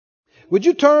Would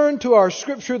you turn to our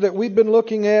scripture that we've been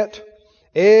looking at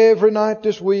every night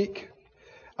this week?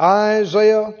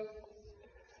 Isaiah,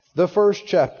 the first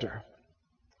chapter.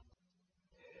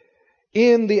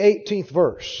 In the 18th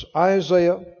verse,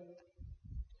 Isaiah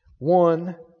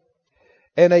 1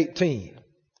 and 18.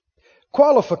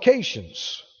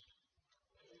 Qualifications.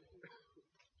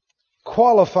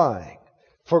 Qualifying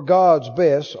for God's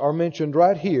best are mentioned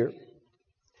right here.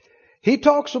 He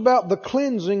talks about the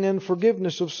cleansing and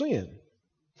forgiveness of sin.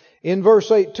 In verse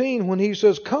 18, when he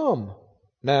says, "Come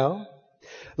now,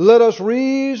 let us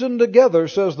reason together,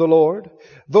 says the Lord.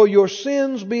 Though your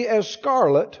sins be as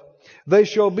scarlet, they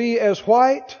shall be as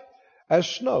white as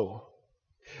snow.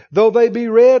 Though they be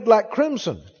red like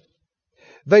crimson,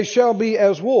 they shall be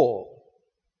as wool."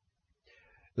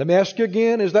 Let me ask you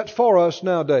again, is that for us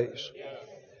nowadays? Yes.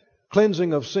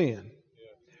 Cleansing of sin.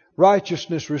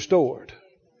 Righteousness restored.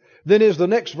 Then is the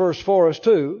next verse for us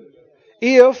too.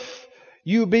 If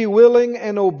you be willing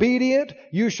and obedient,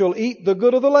 you shall eat the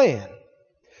good of the land.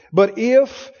 But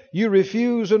if you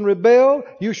refuse and rebel,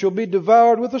 you shall be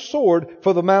devoured with a sword,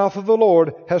 for the mouth of the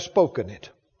Lord has spoken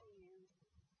it.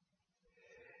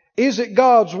 Is it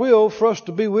God's will for us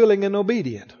to be willing and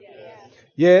obedient?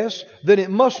 Yes. Then it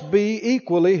must be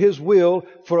equally His will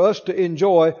for us to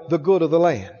enjoy the good of the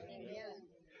land.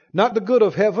 Not the good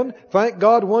of heaven. Thank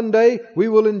God one day we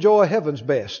will enjoy heaven's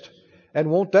best. And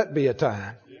won't that be a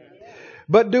time?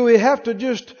 But do we have to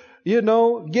just,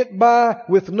 get by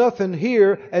with nothing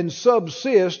here and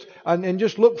subsist and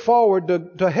just look forward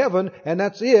to heaven and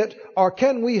that's it? Or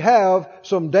can we have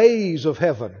some days of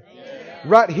heaven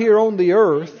right here on the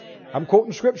earth? I'm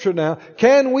quoting scripture now.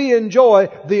 Can we enjoy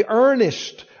the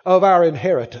earnest of our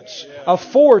inheritance? A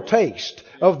foretaste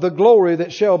of the glory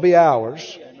that shall be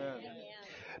ours.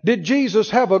 Did Jesus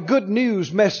have a good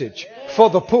news message for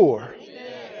the poor?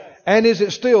 And is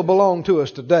it still belong to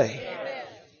us today?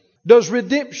 Does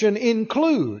redemption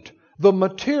include the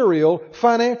material,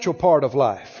 financial part of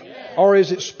life? Or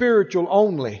is it spiritual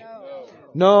only?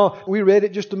 No, we read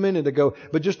it just a minute ago.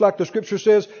 But just like the scripture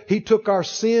says, He took our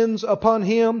sins upon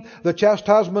Him. The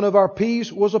chastisement of our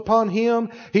peace was upon Him.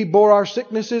 He bore our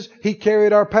sicknesses. He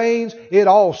carried our pains. It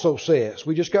also says,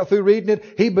 we just got through reading it,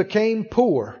 He became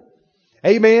poor.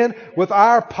 Amen. With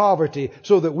our poverty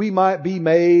so that we might be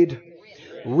made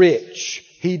rich.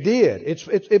 He did.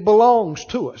 It belongs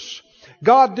to us.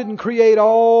 God didn't create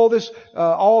all this,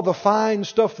 all the fine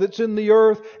stuff that's in the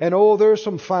earth. And there's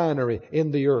some finery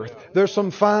in the earth. There's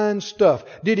some fine stuff.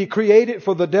 Did He create it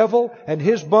for the devil and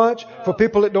his bunch? For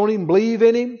people that don't even believe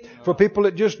in Him? For people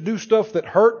that just do stuff that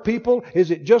hurt people?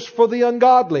 Is it just for the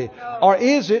ungodly? Or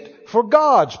is it for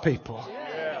God's people?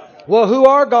 Well, who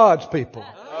are God's people?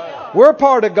 We're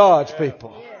part of God's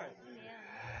people.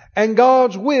 And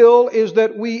God's will is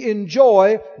that we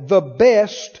enjoy the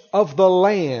best of the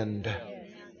land.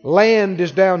 Land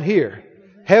is down here.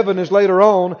 Heaven is later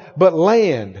on, but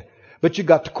land. But you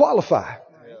got to qualify.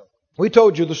 We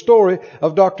told you the story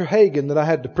of Dr. Hagin that I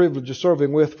had the privilege of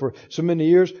serving with for so many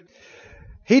years.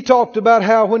 He talked about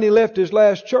how when he left his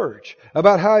last church,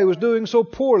 about how he was doing so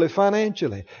poorly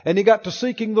financially. And he got to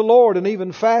seeking the Lord and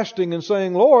even fasting and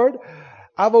saying, "Lord,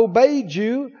 I've obeyed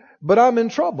You, but I'm in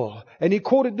trouble." And he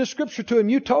quoted this scripture to him.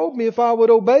 "You told me if I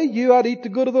would obey You, I'd eat the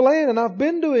good of the land. And I've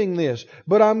been doing this.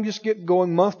 But I'm just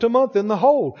going month to month in the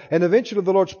hole." And eventually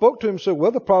the Lord spoke to him and said,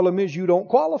 "Well, the problem is you don't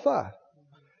qualify."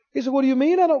 He said, "What do you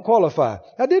mean I don't qualify?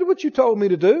 I did what You told me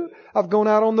to do. I've gone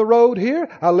out on the road here.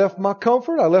 I left my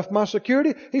comfort. I left my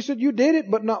security." He said, "You did it,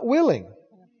 but not willing.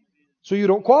 So you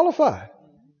don't qualify."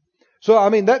 So,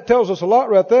 that tells us a lot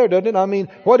right there, doesn't it?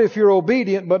 What if you're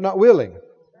obedient but not willing?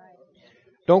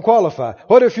 Don't qualify.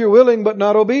 What if you're willing but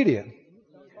not obedient?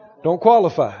 Don't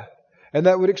qualify. And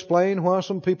that would explain why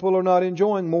some people are not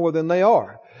enjoying more than they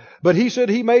are. But he said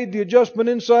he made the adjustment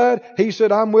inside. He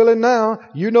said, "I'm willing now.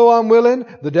 You know I'm willing.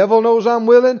 The devil knows I'm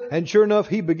willing." And sure enough,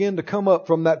 he began to come up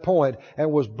from that point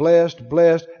and was blessed,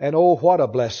 and oh, what a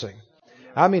blessing.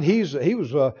 He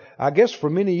was, I guess for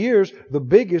many years, the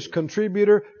biggest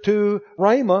contributor to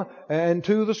Rhema and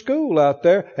to the school out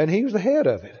there. And he was the head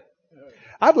of it.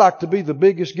 I'd like to be the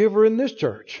biggest giver in this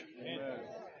church.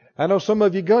 I know some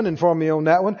of you gunning for me on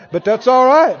that one, but that's all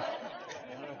right.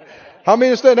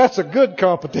 That's a good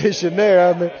competition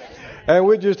there. And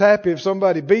we're just happy if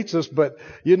somebody beats us. But,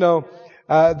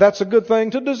 that's a good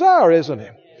thing to desire, isn't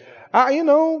it?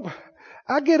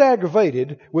 I get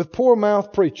aggravated with poor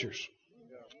mouth preachers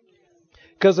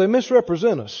because they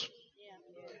misrepresent us.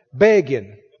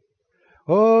 Begging.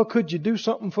 "Oh, could you do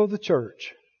something for the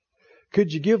church?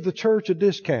 Could you give the church a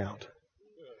discount?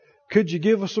 Could you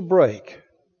give us a break?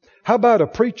 How about a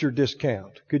preacher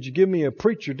discount? Could you give me a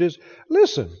preacher discount?"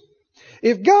 Listen,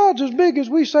 If God's as big as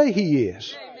we say He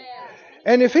is,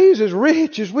 and if He's as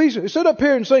rich as we sit up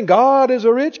here and sing, God is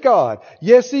a rich God.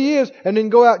 Yes, He is. And then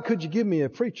go out, could you give me a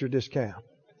preacher discount?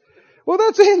 Well,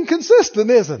 that's inconsistent,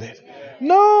 isn't it?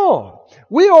 No.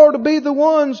 We ought to be the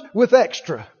ones with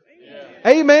extra.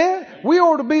 Amen? We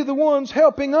ought to be the ones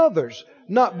helping others,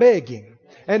 not begging.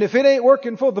 And if it ain't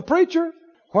working for the preacher,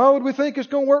 why would we think it's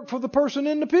going to work for the person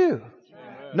in the pew?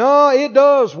 No, it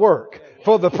does work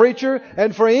for the preacher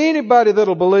and for anybody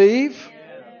that'll believe.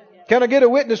 Can I get a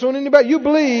witness on anybody? You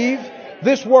believe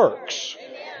this works.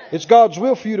 It's God's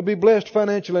will for you to be blessed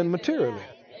financially and materially.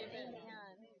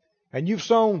 And you've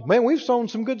sown, man, we've sown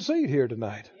some good seed here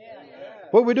tonight.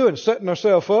 What are we doing? Setting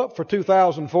ourselves up for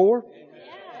 2004?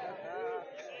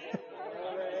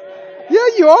 Yeah,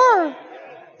 you are.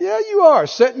 Yeah, you are.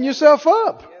 Setting yourself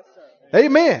up.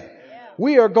 Amen.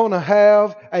 We are going to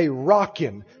have a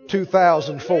rocking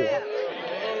 2004.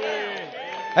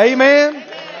 Amen.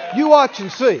 You watch and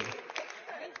see.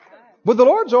 But the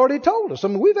Lord's already told us. I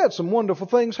mean, we've had some wonderful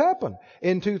things happen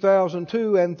in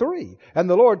 2002 and 3. And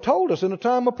the Lord told us in a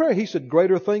time of prayer, He said,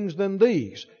 greater things than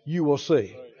these you will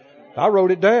see. I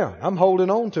wrote it down. I'm holding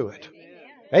on to it.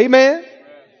 Amen.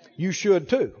 You should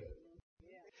too.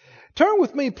 Turn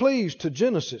with me, please, to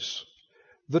Genesis,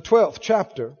 the 12th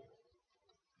chapter.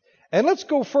 And let's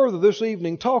go further this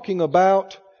evening talking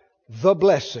about the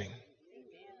blessing.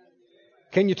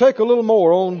 Can you take a little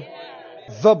more on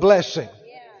the blessing?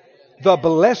 The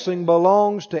blessing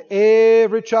belongs to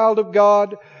every child of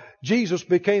God. Jesus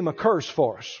became a curse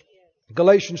for us.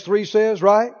 Galatians 3 says,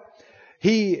 right?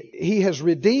 He has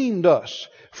redeemed us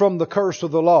from the curse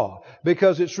of the law,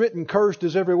 because it's written, cursed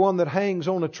is everyone that hangs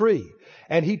on a tree.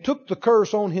 And He took the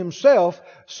curse on Himself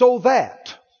so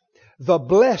that the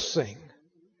blessing,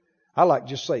 I like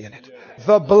just saying it,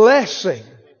 the blessing.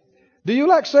 Do you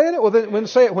like saying it? Well, then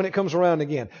say it when it comes around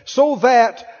again. So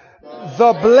that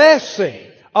the blessing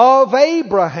of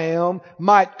Abraham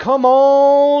might come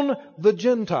on the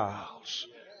Gentiles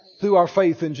through our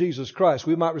faith in Jesus Christ.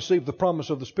 We might receive the promise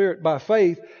of the Spirit by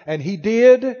faith. And He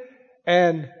did,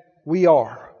 and we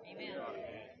are.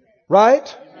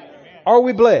 Right? Are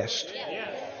we blessed?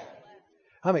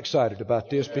 I'm excited about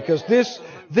this because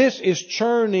this is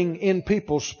churning in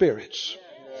people's spirits.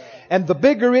 And the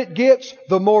bigger it gets,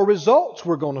 the more results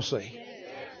we're going to see.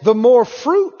 The more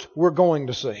fruit we're going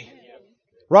to see.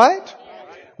 Right?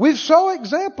 We saw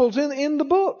examples in the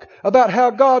book about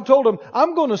how God told them,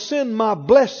 I'm going to send my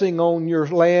blessing on your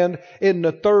land in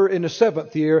the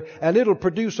 7th year, and it'll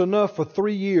produce enough for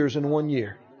 3 years in 1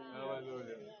 year.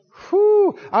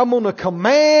 Whew, I'm going to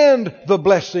command the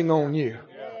blessing on you.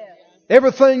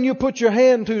 Everything you put your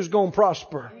hand to is going to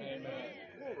prosper.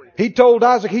 He told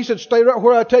Isaac, He said, stay right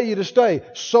where I tell you to stay.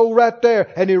 Sow right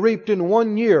there. And he reaped in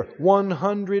 1 year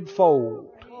 100-fold.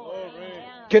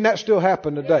 Can that still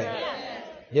happen today?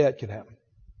 Yeah, it can happen.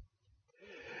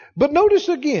 But notice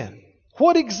again,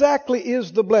 what exactly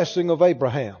is the blessing of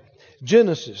Abraham?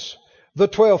 Genesis, the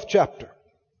 12th chapter.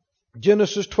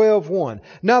 Genesis 12:1.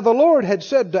 Now the Lord had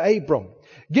said to Abram,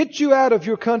 get you out of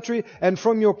your country and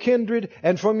from your kindred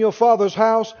and from your father's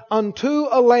house unto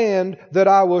a land that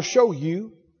I will show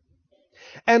you.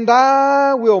 And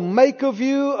I will make of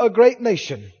you a great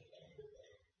nation.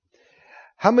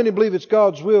 How many believe it's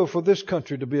God's will for this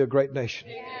country to be a great nation?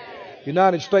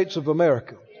 United States of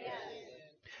America.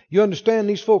 You understand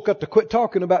these folk got to quit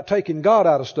talking about taking God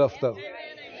out of stuff though.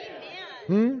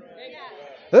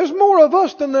 There's more of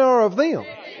us than there are of them.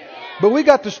 But we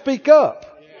got to speak up.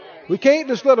 We can't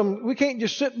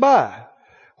just sit by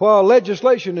while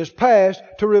legislation is passed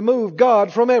to remove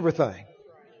God from everything.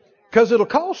 Because it'll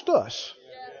cost us.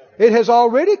 It has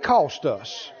already cost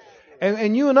us.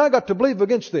 And you and I got to believe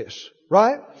against this,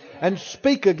 right? And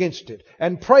speak against it,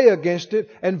 and pray against it,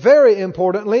 and very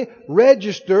importantly,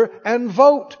 register and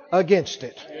vote against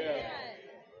it.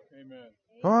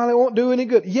 Oh, it won't do any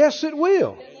good. Yes, it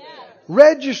will.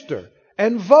 Register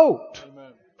and vote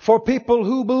for people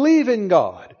who believe in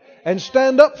God and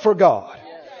stand up for God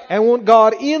and want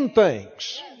God in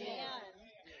things.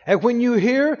 And when you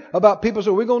hear about people say,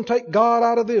 we're going to take God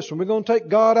out of this and we're going to take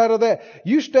God out of that,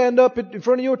 you stand up in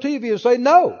front of your TV and say,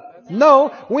 no,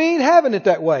 we ain't having it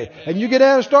that way. And you get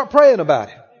down and start praying about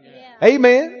it.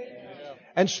 Amen.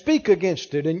 And speak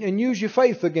against it and use your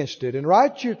faith against it and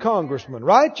write your congressman,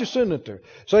 write your senator.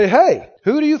 Say, hey,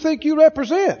 who do you think you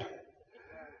represent?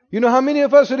 You know how many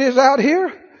of us it is out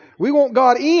here? We want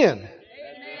God in,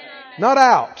 not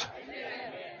out.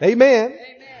 Amen.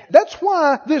 That's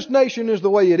why this nation is the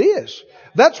way it is.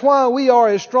 That's why we are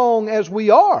as strong as we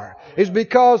are. Is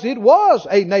because it was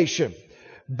a nation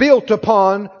built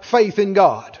upon faith in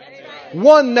God.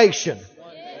 One nation.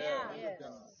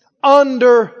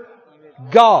 under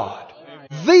God.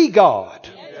 The God.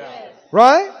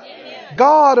 Right?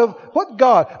 God of, what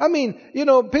God? I mean,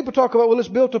 people talk about, well, it's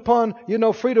built upon,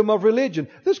 freedom of religion.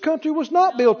 This country was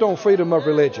not built on freedom of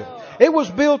religion. It was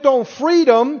built on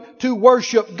freedom to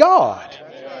worship God.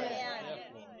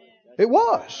 It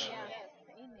was.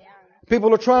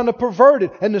 People are trying to pervert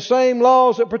it. And the same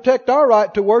laws that protect our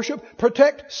right to worship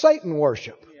protect Satan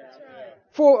worship.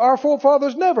 For our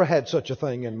forefathers never had such a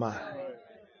thing in mind.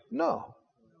 No.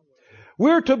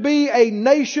 We're to be a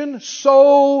nation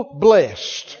so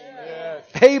blessed.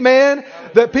 Amen.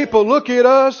 That people look at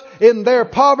us in their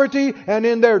poverty and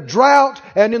in their drought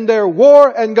and in their war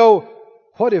and go,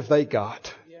 what have they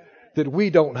got that we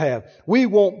don't have? We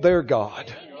want their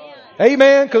God.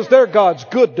 Amen. Because their God's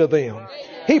good to them.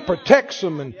 He protects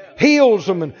them and heals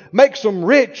them and makes them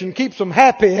rich and keeps them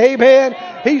happy. Amen.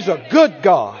 He's a good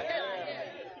God.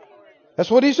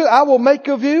 That's what He said. I will make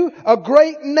of you a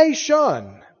great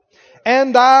nation,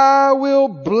 and I will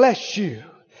bless you,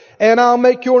 and I'll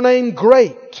make your name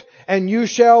great, and you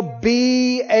shall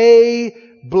be a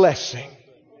blessing.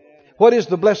 What is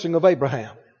the blessing of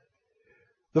Abraham?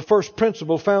 The first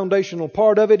principle, foundational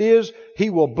part of it is He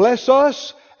will bless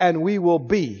us and we will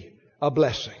be a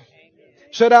blessing.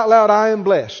 Said out loud, I am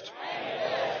blessed.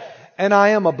 And I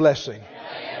am a blessing.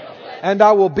 And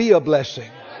I will be a blessing.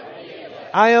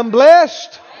 I am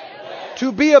blessed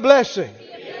to be a blessing.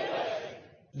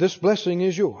 This blessing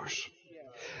is yours.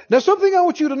 Now something I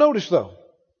want you to notice though.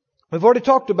 We've already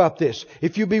talked about this.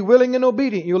 If you be willing and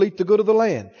obedient, you'll eat the good of the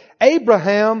land.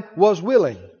 Abraham was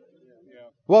willing.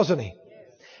 Wasn't he?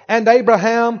 And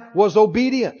Abraham was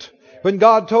obedient. When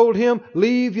God told him,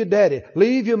 leave your daddy,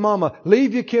 leave your mama,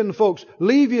 leave your kinfolks,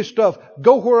 leave your stuff,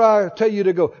 go where I tell you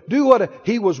to go. Do what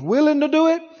he was willing to do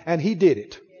it, and he did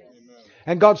it.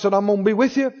 And God said, I'm going to be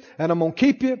with you, and I'm going to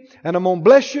keep you, and I'm going to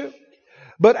bless you.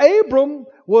 But Abram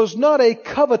was not a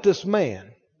covetous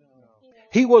man.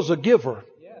 He was a giver.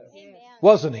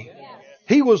 Wasn't he?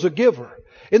 He was a giver.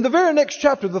 In the very next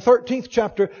chapter, the 13th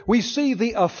chapter, we see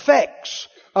the effects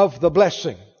of the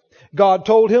blessing. God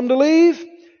told him to leave.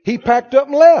 He packed up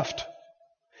and left.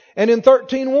 And in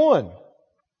 13:1,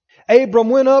 Abram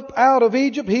went up out of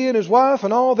Egypt, he and his wife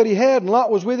and all that he had, and Lot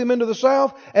was with him into the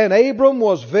south. And Abram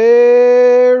was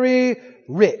very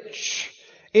rich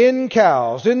in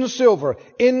cows, in silver,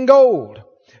 in gold.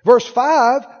 Verse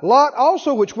 5, Lot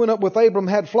also, which went up with Abram,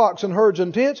 had flocks and herds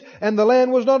and tents, and the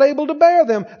land was not able to bear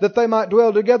them, that they might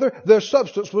dwell together. Their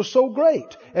substance was so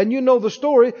great. And you know the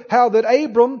story, how that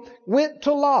Abram went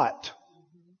to Lot,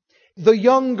 the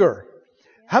younger.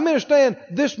 How many understand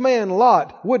this man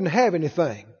Lot wouldn't have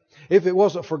anything if it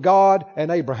wasn't for God and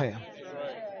Abraham?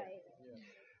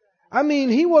 I mean,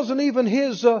 he wasn't even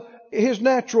his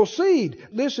natural seed.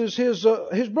 This is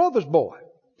his brother's boy.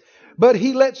 But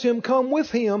he lets him come with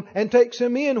him and takes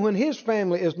him in when his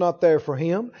family is not there for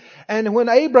him. And when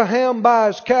Abraham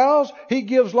buys cows, he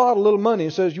gives Lot a little money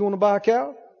and says, you want to buy a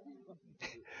cow?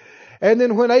 And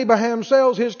then when Abraham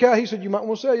sells his cow, he said, you might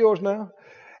want to sell yours now.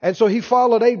 And so he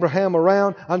followed Abraham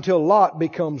around until Lot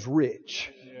becomes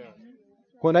rich.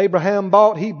 When Abraham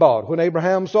bought, he bought. When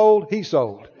Abraham sold, he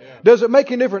sold. Does it make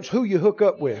any difference who you hook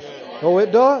up with? Oh,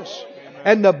 it does.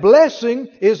 And the blessing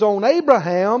is on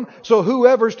Abraham, so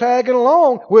whoever's tagging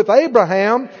along with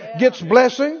Abraham gets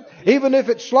blessing, even if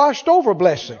it's sloshed over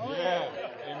blessing.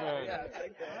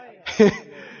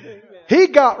 He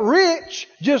got rich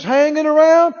just hanging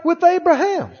around with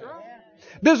Abraham.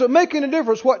 Does it make any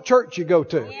difference what church you go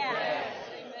to?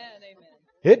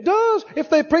 It does.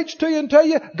 If they preach to you and tell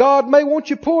you God may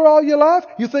want you poor all your life,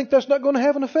 you think that's not going to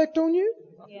have an effect on you?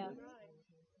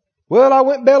 Well, I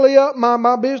went belly up,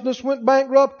 my business went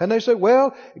bankrupt, and they say,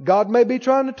 well, God may be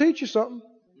trying to teach you something.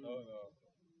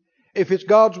 If it's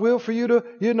God's will for you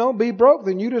to, be broke,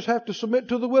 then you just have to submit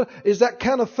to the will. Is that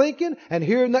kind of thinking and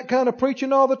hearing that kind of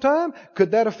preaching all the time,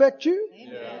 could that affect you?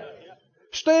 Yeah.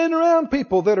 Staying around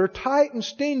people that are tight and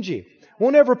stingy,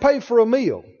 won't ever pay for a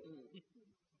meal.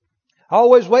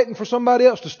 Always waiting for somebody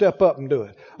else to step up and do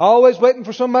it. Always waiting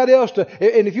for somebody else to,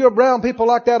 and if you're around people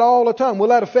like that all the time, will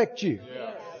that affect you?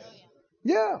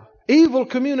 Yeah. Evil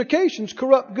communications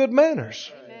corrupt good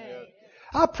manners.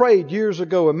 I prayed years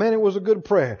ago, and man, it was a good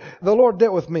prayer. The Lord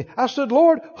dealt with me. I said,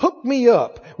 Lord, hook me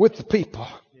up with the people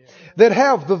that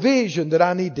have the vision that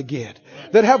I need to get,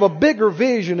 that have a bigger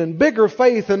vision and bigger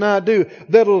faith than I do,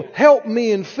 that'll help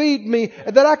me and feed me,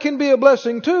 that I can be a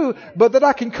blessing too, but that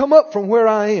I can come up from where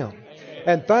I am.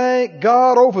 And thank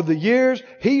God over the years,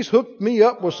 He's hooked me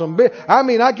up with some big...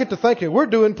 I get to thinking, we're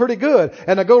doing pretty good.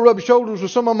 And I go rub shoulders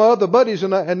with some of my other buddies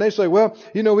and they say, well,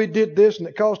 we did this and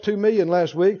it cost $2 million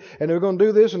last week and we're going to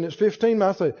do this and it's 15. And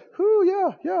I say,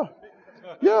 whoo,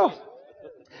 yeah.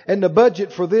 And the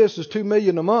budget for this is $2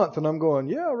 million a month. And I'm going,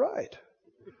 yeah, right.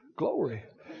 Glory.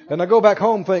 And I go back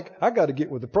home and think, I got to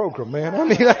get with the program, man.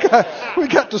 We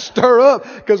got to stir up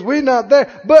because we're not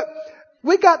there. But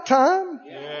we got time.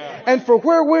 Yeah. And for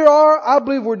where we are, I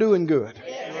believe we're doing good.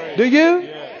 Yeah. Do you?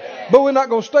 Yeah. But we're not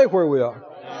going to stay where we are.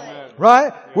 Amen.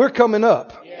 Right? We're coming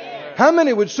up. Yeah. How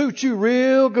many would suit you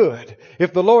real good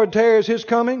if the Lord tarries His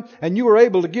coming and you were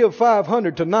able to give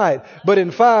 500 tonight, but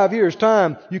in 5 years'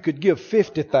 time you could give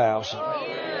 50,000?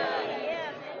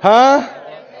 Huh?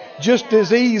 Just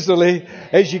as easily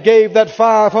as you gave that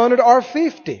 500 or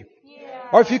 50.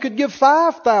 Or if you could give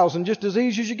 5,000 just as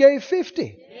easy as you gave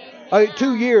 50.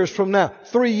 2 years from now,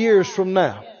 3 years from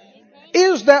now.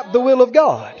 Is that the will of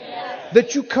God?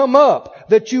 That you come up,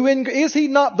 that you is He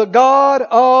not the God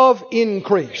of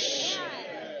increase?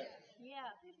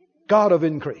 God of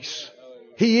increase.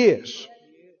 He is.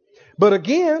 But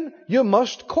again, you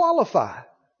must qualify.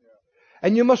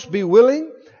 And you must be willing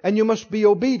and you must be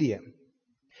obedient.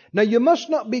 Now you must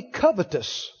not be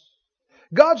covetous.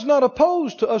 God's not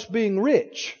opposed to us being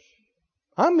rich.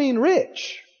 I mean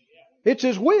rich. It's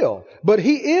His will. But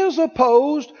He is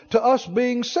opposed to us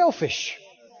being selfish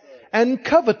and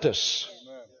covetous.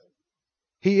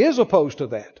 He is opposed to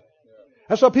that.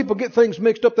 That's why people get things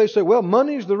mixed up. They say, well,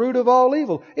 money's the root of all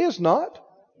evil. It's not.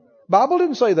 Bible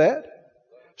didn't say that. It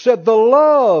said the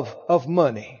love of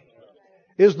money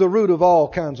is the root of all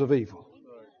kinds of evil.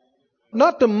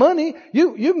 Not the money.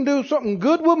 You can do something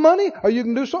good with money or you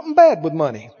can do something bad with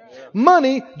money.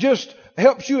 Money just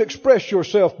helps you express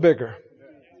yourself bigger.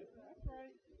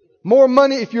 More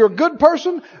money. If you're a good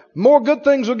person, more good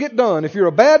things will get done. If you're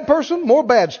a bad person, more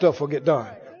bad stuff will get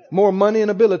done. More money and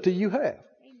ability you have.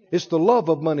 It's the love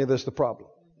of money that's the problem.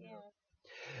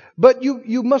 But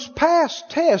you must pass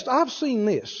tests. I've seen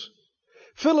this.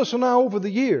 Phyllis and I over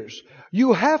the years.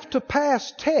 You have to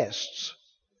pass tests.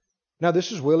 Now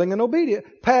this is willing and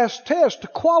obedient. Pass tests to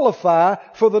qualify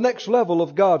for the next level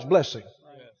of God's blessing.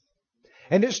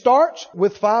 And it starts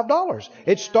with $5.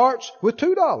 It starts with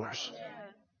 $2.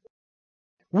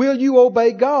 Will you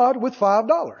obey God with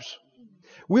 $5?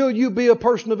 Will you be a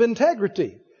person of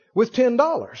integrity with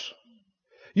 $10?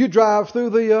 You drive through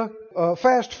the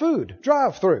fast food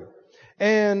drive-through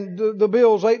and the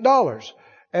bill's $8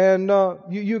 and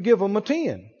you give them a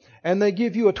 10 and they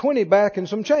give you a 20 back and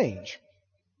some change.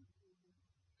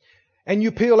 And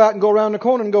you peel out and go around the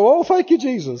corner and go, oh, thank you,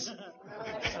 Jesus.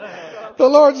 The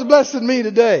Lord's blessing me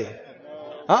today.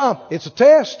 It's a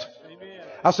test.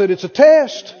 I said, it's a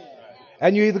test.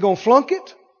 And you're either going to flunk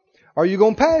it or you're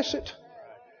going to pass it.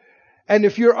 And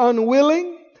if you're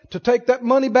unwilling to take that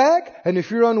money back, and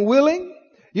if you're unwilling,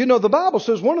 the Bible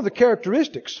says one of the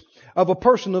characteristics of a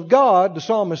person of God, the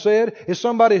psalmist said, is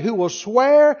somebody who will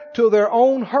swear to their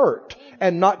own hurt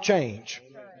and not change.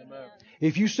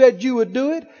 If you said you would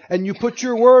do it and you put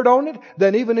your word on it,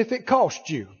 then even if it costs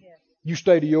you, you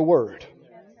stay to your word.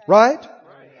 Right?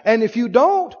 And if you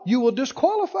don't, you will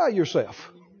disqualify yourself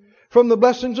from the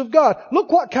blessings of God.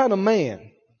 Look what kind of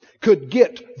man could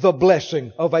get the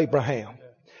blessing of Abraham.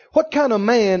 What kind of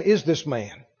man is this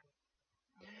man?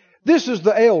 This is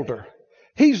the elder.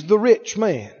 He's the rich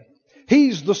man.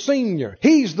 He's the senior.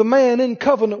 He's the man in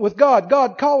covenant with God.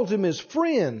 God calls him his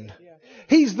friend.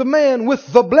 He's the man with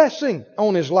the blessing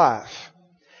on his life.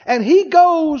 And he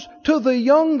goes to the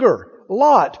younger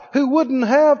Lot, who wouldn't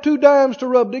have 2 dimes to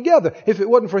rub together if it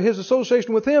wasn't for his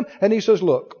association with him. And he says,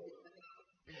 look,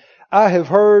 I have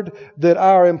heard that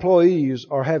our employees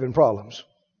are having problems.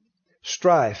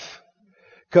 Strife.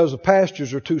 Because the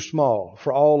pastures are too small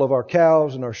for all of our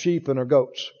cows and our sheep and our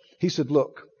goats. He said,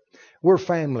 look, we're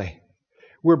family.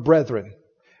 We're brethren.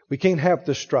 We can't have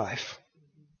this strife.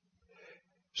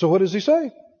 So what does he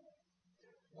say?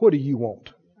 What do you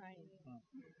want?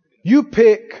 You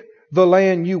pick the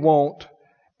land you want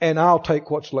and I'll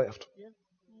take what's left.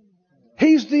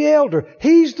 He's the elder.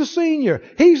 He's the senior.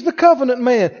 He's the covenant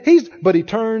man. But he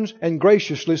turns and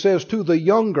graciously says to the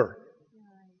younger.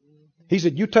 He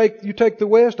said, you take the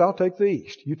west, I'll take the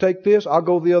east. You take this, I'll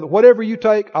go the other. Whatever you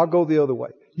take, I'll go the other way.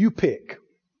 You pick.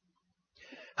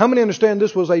 How many understand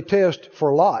this was a test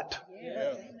for Lot?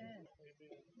 Yes.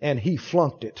 And he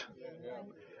flunked it.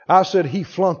 I said he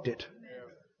flunked it.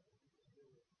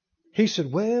 He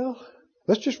said, well,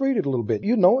 let's just read it a little bit.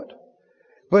 You know it.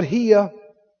 But he,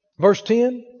 verse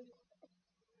 10,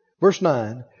 verse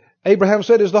 9, Abraham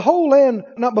said, is the whole land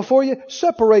not before you?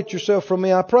 Separate yourself from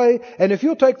me, I pray. And if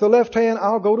you'll take the left hand,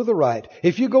 I'll go to the right.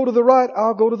 If you go to the right,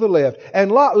 I'll go to the left.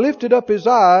 And Lot lifted up his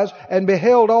eyes and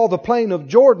beheld all the plain of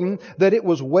Jordan, that it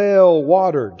was well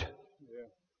watered.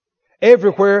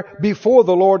 Everywhere before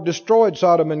the Lord destroyed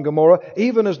Sodom and Gomorrah,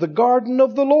 even as the garden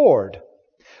of the Lord,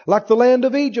 like the land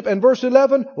of Egypt. And verse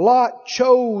 11, Lot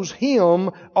chose him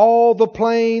all the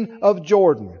plain of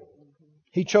Jordan.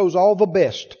 He chose all the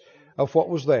best of what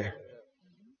was there.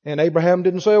 And Abraham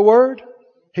didn't say a word.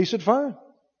 He said, fine,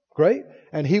 great.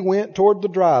 And he went toward the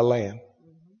dry land.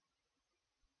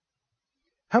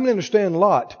 How many understand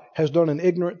Lot has done an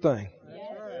ignorant thing?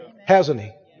 Hasn't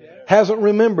he? Hasn't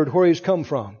remembered where he's come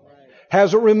from.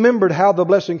 Hasn't remembered how the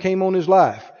blessing came on his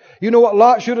life. You know what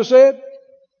Lot should have said?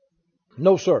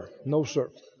 No, sir. No,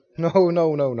 sir.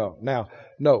 No. Now,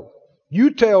 no.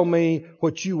 You tell me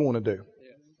what you want to do.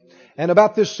 And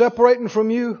about this separating from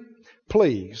you,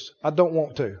 please, I don't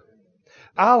want to.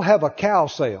 I'll have a cow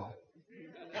sale.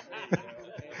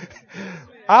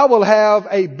 I will have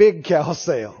a big cow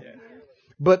sale.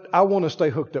 But I want to stay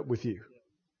hooked up with you.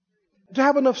 To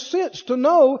have enough sense to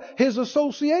know his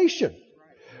association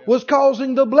was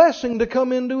causing the blessing to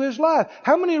come into his life.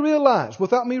 How many realize,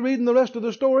 without me reading the rest of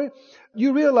the story,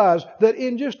 you realize that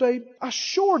in just a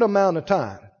short amount of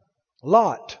time,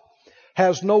 Lot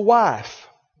has no wife,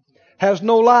 has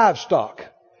no livestock,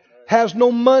 has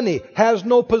no money, has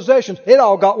no possessions. It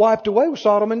all got wiped away with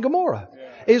Sodom and Gomorrah.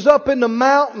 He's up in the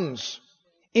mountains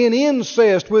in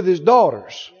incest with his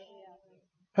daughters.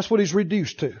 That's what he's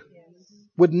reduced to.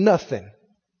 With nothing.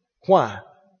 Why?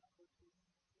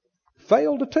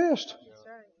 Failed the test.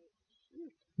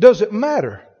 Does it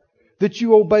matter that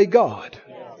you obey God?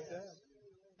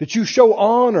 That you show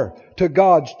honor to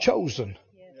God's chosen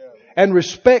and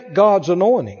respect God's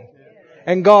anointing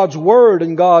and God's word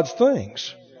and God's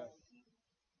things?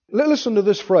 Listen to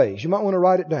this phrase. You might want to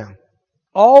write it down.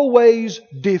 Always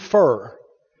defer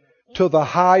to the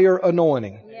higher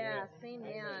anointing. Yes,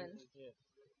 amen.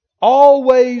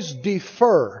 Always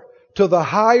defer to the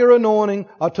higher anointing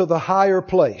or to the higher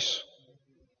place.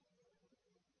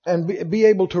 And be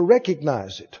able to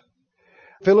recognize it.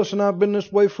 Phyllis and I have been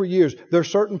this way for years. There are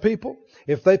certain people,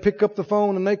 if they pick up the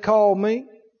phone and they call me,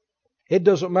 it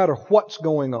doesn't matter what's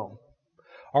going on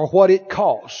or what it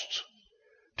costs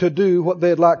to do what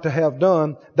they'd like to have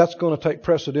done. That's going to take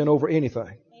precedent over anything.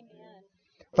 Amen.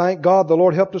 Thank God the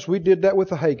Lord helped us. We did that with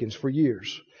the Hagins for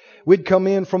years. We'd come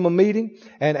in from a meeting,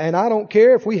 and I don't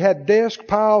care if we had desk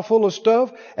pile full of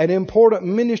stuff and important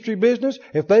ministry business.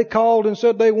 If they called and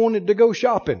said they wanted to go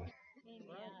shopping,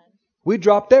 we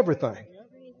dropped everything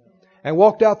and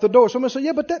walked out the door. Somebody said,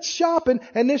 yeah, but that's shopping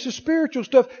and this is spiritual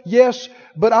stuff. Yes,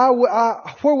 but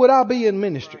where would I be in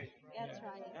ministry?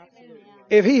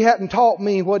 If he hadn't taught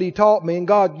me what he taught me and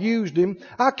God used him,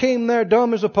 I came there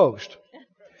dumb as a post.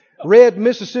 Red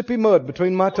Mississippi mud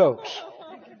between my toes.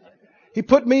 He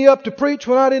put me up to preach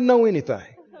when I didn't know anything.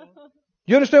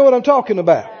 You understand what I'm talking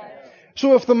about?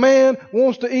 So if the man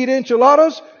wants to eat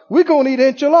enchiladas, we're going to eat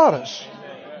enchiladas.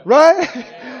 Right?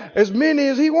 As many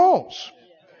as he wants.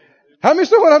 How many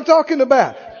know what I'm talking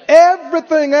about?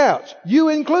 Everything else, you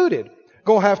included,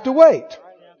 going to have to wait.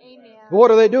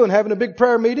 What are they doing? Having a big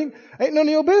prayer meeting? Ain't none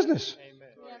of your business.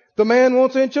 The man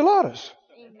wants enchiladas.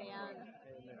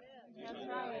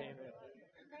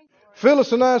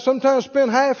 Phyllis and I sometimes spend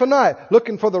half a night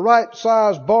looking for the right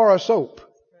size bar of soap.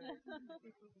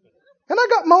 And I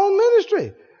got my own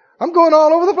ministry. I'm going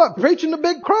all over the place, preaching to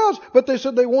big crowds. But they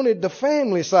said they wanted the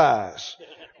family size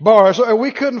bar. So we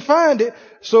couldn't find it.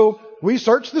 So we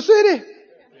searched the city.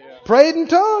 Prayed in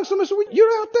tongues. Somebody said,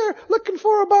 you're out there looking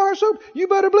for a bar of soap. You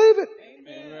better believe it.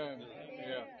 Amen.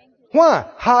 Why?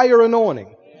 Higher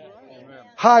anointing.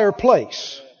 Higher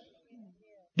place.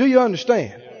 Do you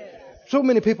understand? So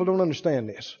many people don't understand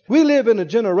this. We live in a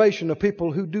generation of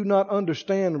people who do not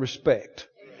understand respect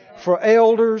for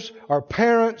elders or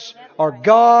parents or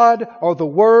God or the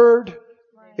Word.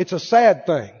 It's a sad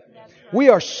thing. We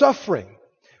are suffering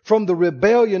from the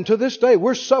rebellion. To this day,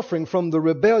 we're suffering from the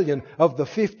rebellion of the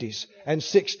 50s and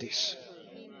 60s.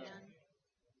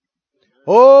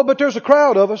 Oh, but there's a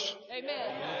crowd of us.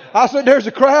 I said there's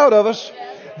a crowd of us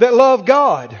that love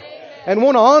God and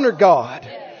want to honor God.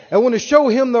 I want to show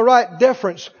Him the right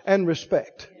deference and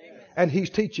respect. And He's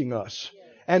teaching us.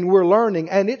 And we're learning.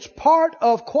 And it's part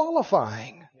of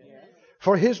qualifying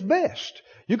for His best.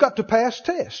 You got to pass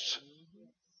tests.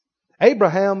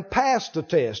 Abraham passed the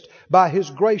test by his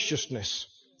graciousness,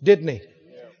 didn't he?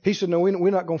 He said, no,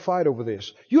 we're not going to fight over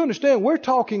this. You understand, we're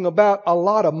talking about a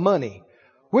lot of money.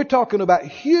 We're talking about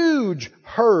huge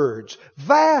herds,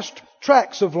 vast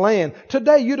tracts of land.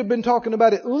 Today you'd have been talking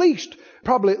about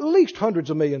probably at least hundreds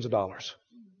of millions of dollars.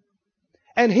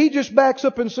 And he just backs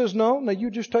up and says, no,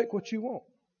 you just take what you want.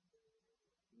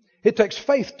 It takes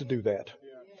faith to do that.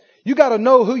 You got to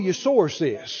know who your source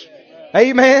is.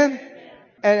 Amen.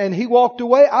 And he walked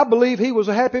away. I believe he was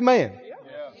a happy man.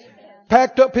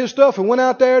 Packed up his stuff and went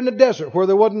out there in the desert where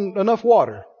there wasn't enough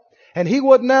water. And he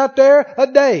wasn't out there a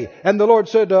day. And the Lord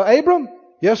said, Abram?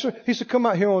 Yes, sir. He said, come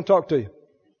out here, I want to talk to you.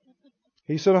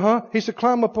 He said, He said,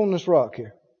 climb up on this rock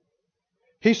here.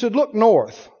 He said, look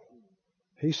north.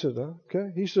 He said,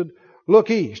 okay. He said, look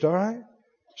east, all right?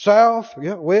 South,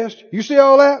 west. You see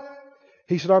all that?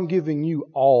 He said, I'm giving you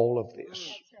all of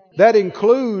this. That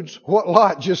includes what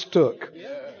Lot just took.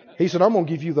 He said, I'm going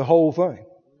to give you the whole thing.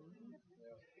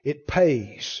 It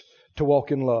pays to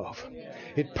walk in love.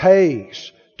 It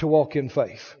pays to walk in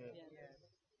faith.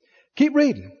 Keep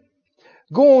reading.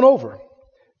 Go on over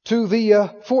to the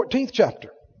 14th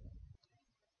chapter.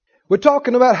 We're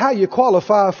talking about how you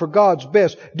qualify for God's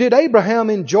best. Did Abraham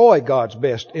enjoy God's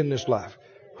best in this life?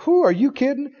 Who are you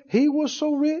kidding? He was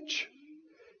so rich.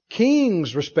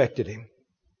 Kings respected him.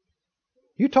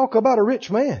 You talk about a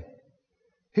rich man.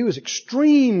 He was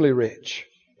extremely rich.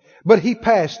 But he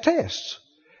passed tests.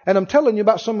 And I'm telling you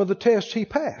about some of the tests he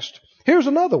passed. Here's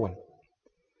another one.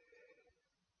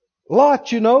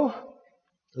 Lot,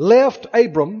 left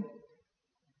Abram.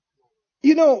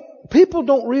 People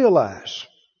don't realize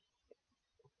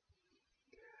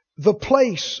the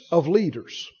place of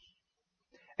leaders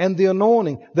and the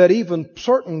anointing that even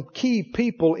certain key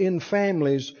people in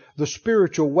families, the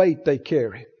spiritual weight they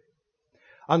carry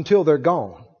until they're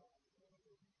gone.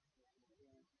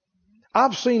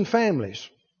 I've seen families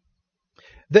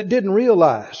that didn't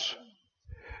realize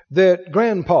that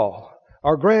grandpa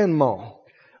or grandma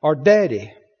or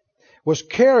daddy was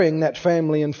carrying that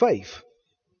family in faith.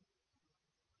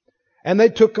 And they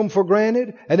took them for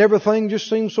granted, and everything just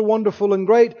seemed so wonderful and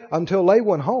great until they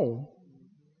went home.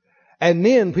 And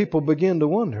then people begin to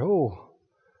wonder,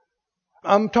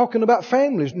 I'm talking about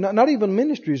families, not even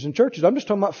ministries and churches. I'm just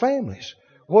talking about families.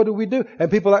 What do we do?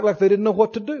 And people act like they didn't know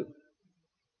what to do.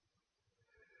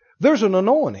 There's an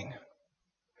anointing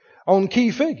on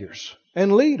key figures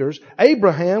and leaders.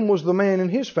 Abraham was the man in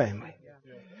his family.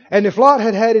 And if Lot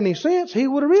had had any sense, he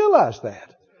would have realized that.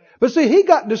 But see, he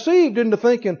got deceived into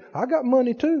thinking, I got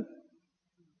money too.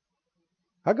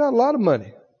 I got a lot of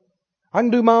money. I can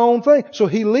do my own thing. So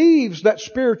he leaves that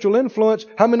spiritual influence.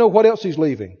 How many know what else he's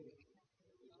leaving?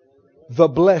 The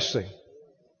blessing.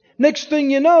 Next thing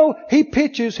you know, he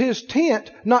pitches his tent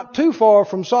not too far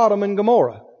from Sodom and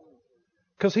Gomorrah.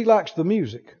 Because he likes the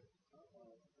music.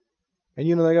 And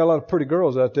they got a lot of pretty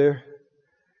girls out there.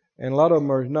 And a lot of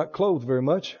them are not clothed very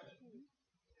much.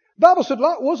 The Bible said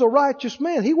Lot was a righteous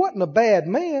man. He wasn't a bad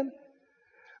man.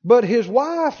 But his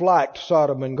wife liked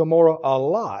Sodom and Gomorrah a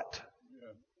lot.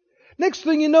 Next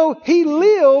thing you know, he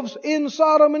lives in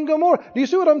Sodom and Gomorrah. Do you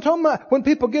see what I'm talking about? When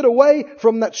people get away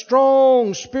from that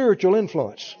strong spiritual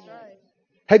influence.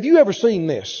 Have you ever seen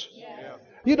this?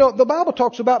 The Bible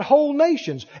talks about whole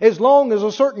nations. As long as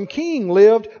a certain king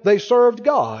lived, they served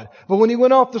God. But when he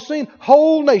went off the scene,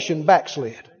 whole nation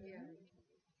backslid.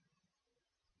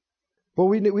 Well,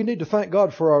 we need to thank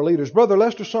God for our leaders. Brother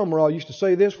Lester Summerall used to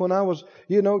say this when I was,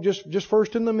 just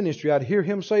first in the ministry. I'd hear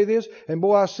him say this, and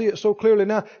boy, I see it so clearly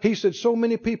now. He said, so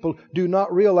many people do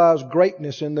not realize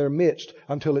greatness in their midst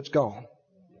until it's gone.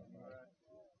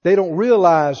 They don't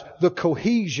realize the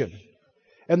cohesion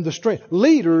and the strength.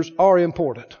 Leaders are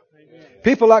important.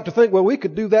 People like to think, well, we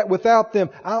could do that without them.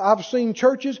 I've seen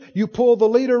churches, you pull the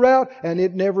leader out, and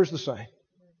it never is the same.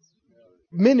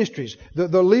 Ministries,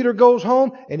 the leader goes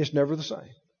home and it's never the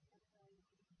same.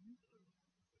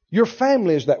 Your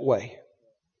family is that way.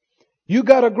 You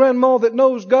got a grandma that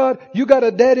knows God. You got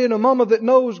a daddy and a mama that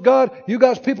knows God. You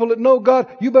got people that know God.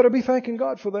 You better be thanking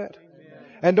God for that.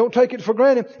 And don't take it for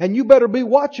granted. And you better be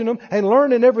watching them and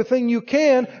learning everything you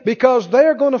can, because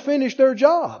they're going to finish their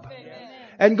job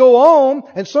and go on,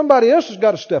 and somebody else has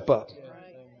got to step up.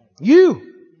 You.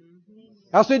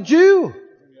 I said you.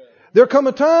 There come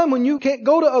a time when you can't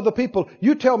go to other people.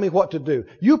 You tell me what to do.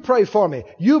 You pray for me.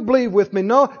 You believe with me.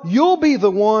 No, you'll be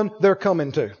the one they're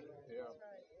coming to.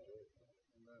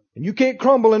 And you can't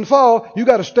crumble and fall. You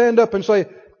got to stand up and say,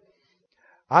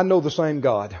 I know the same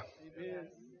God.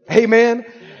 Amen.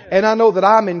 And I know that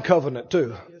I'm in covenant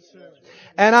too.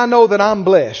 And I know that I'm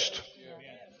blessed.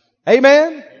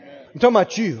 Amen. I'm talking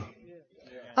about you.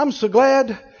 I'm so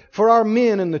glad for our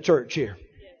men in the church here.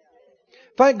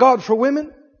 Thank God for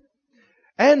women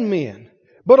and men.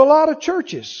 But a lot of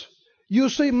churches, you'll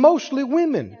see mostly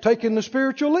women taking the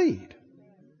spiritual lead.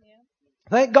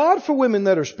 Thank God for women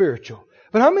that are spiritual.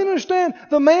 But how many understand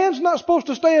the man's not supposed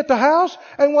to stay at the house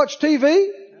and watch TV?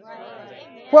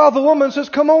 While the woman says,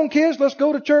 come on kids, let's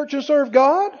go to church and serve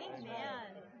God.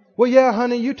 Well, yeah,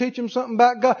 honey, you teach them something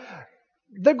about God.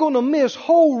 They're going to miss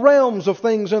whole realms of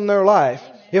things in their life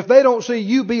if they don't see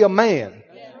you be a man.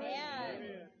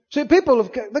 See, people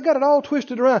they got it all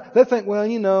twisted around. They think, well,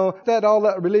 all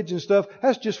that religion stuff,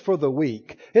 that's just for the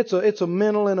weak. It's a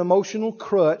mental and emotional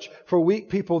crutch for weak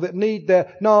people that need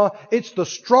that. No, it's the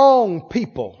strong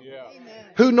people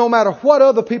who, no matter what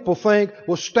other people think,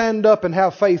 will stand up and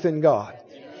have faith in God.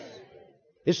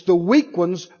 It's the weak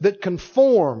ones that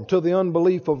conform to the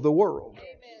unbelief of the world.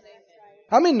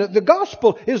 I mean, the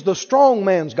gospel is the strong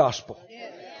man's gospel.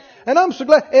 And I'm so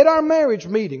glad at our marriage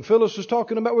meeting, Phyllis was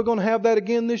talking about we're going to have that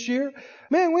again this year.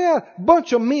 Man, we had a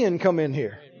bunch of men come in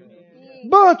here.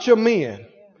 Bunch of men.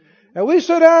 And we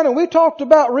sat down and we talked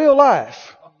about real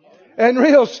life and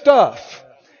real stuff.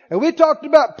 And we talked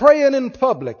about praying in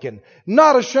public and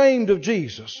not ashamed of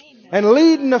Jesus and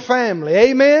leading a family.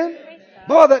 Amen?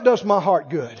 Boy, that does my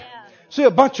heart good. See a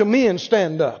bunch of men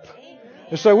stand up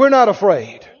and say, we're not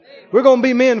afraid. We're going to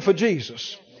be men for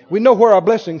Jesus. We know where our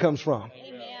blessing comes from.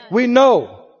 We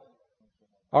know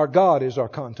our God is our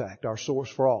contact, our source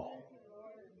for all.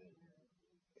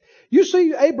 You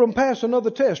see Abram pass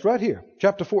another test right here.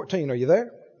 Chapter 14. Are you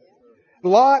there?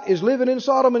 Lot is living in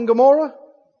Sodom and Gomorrah.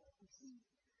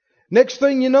 Next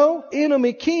thing you know,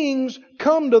 enemy kings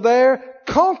come to there,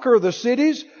 conquer the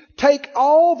cities, take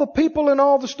all the people and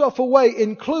all the stuff away,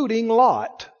 including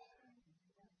Lot.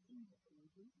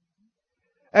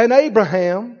 And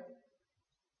Abraham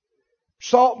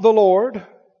sought the Lord,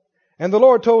 and the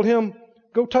Lord told him,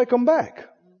 go take them back.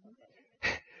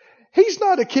 He's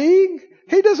not a king.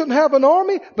 He doesn't have an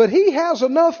army, but he has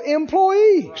enough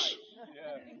employees.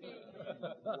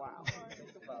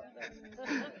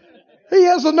 He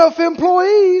has enough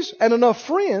employees and enough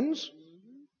friends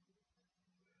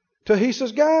till he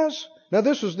says, guys, now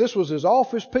this was his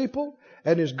office people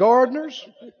and his gardeners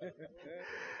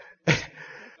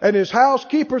and his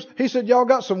housekeepers. He said, y'all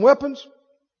got some weapons?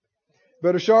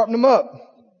 Better sharpen them up.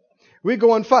 We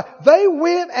go and fight. They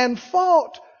went and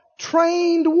fought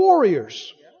trained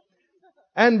warriors.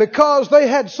 And because they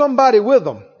had somebody with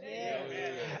them,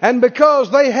 and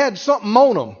because they had something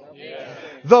on them,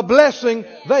 the blessing,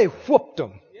 they whooped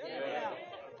them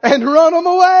and run them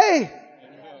away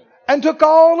and took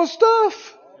all the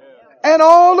stuff and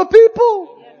all the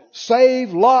people,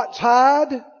 save Lot's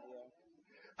hide.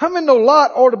 How many know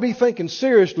Lot ought to be thinking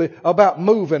seriously about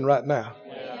moving right now?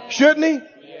 Shouldn't he?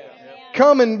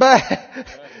 Coming back,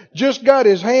 just got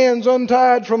his hands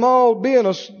untied from all being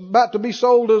about to be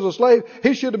sold as a slave.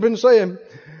 He should have been saying,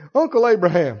 Uncle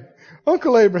Abraham,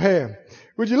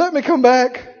 would you let me come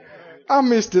back? I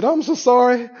missed it. I'm so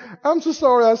sorry. I'm so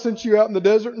sorry I sent you out in the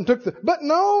desert and took but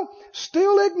no,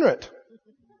 still ignorant.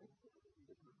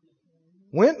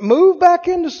 Moved back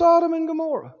into Sodom and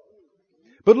Gomorrah.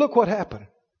 But look what happened.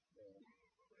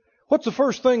 What's the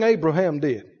first thing Abraham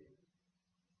did?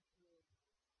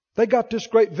 They got this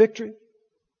great victory.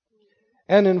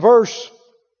 And in verse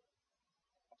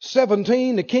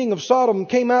 17, the king of Sodom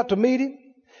came out to meet him.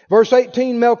 Verse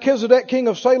 18, Melchizedek, king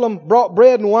of Salem, brought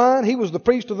bread and wine. He was the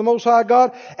priest of the Most High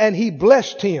God, and he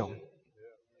blessed him.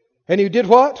 And he did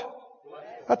what?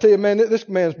 I tell you, man, this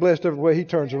man's blessed every way he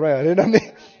turns around. I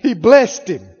mean, he blessed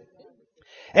him.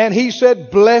 And he said,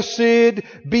 blessed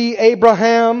be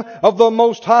Abraham of the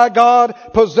Most High God,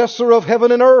 possessor of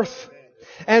heaven and earth.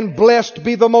 And blessed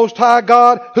be the Most High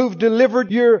God who've delivered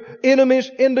your enemies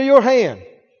into your hand.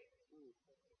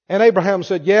 And Abraham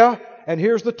said, yeah, and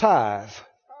here's the tithe.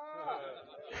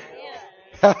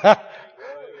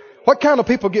 What kind of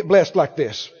people get blessed like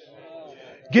this?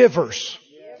 Givers.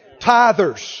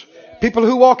 Tithers. People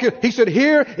who walk in. He said,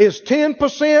 here is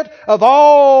 10% of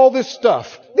all this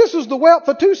stuff. This is the wealth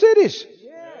of 2 cities.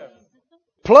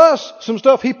 Plus some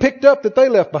stuff he picked up that they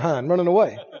left behind running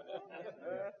away.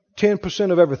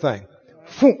 10% of everything.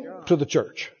 To the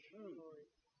church.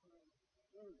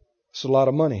 It's a lot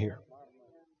of money here.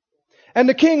 And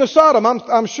the king of Sodom,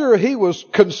 I'm sure he was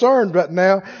concerned right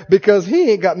now because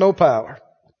he ain't got no power.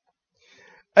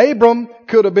 Abram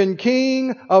could have been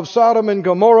king of Sodom and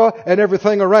Gomorrah and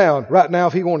everything around right now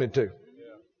if he wanted to.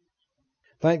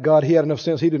 Thank God he had enough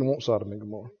sense. He didn't want Sodom and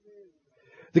Gomorrah.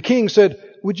 The king said,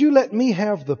 would you let me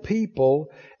have the people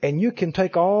and you can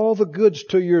take all the goods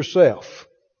to yourself?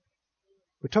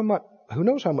 We're talking about who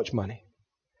knows how much money.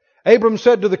 Abram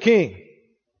said to the king,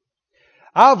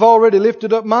 I've already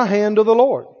lifted up my hand to the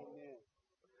Lord,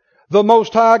 the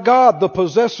Most High God, the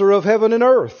possessor of heaven and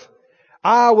earth.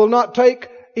 I will not take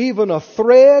even a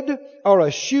thread or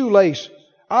a shoelace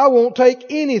I won't take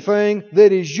anything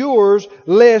that is yours,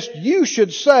 lest you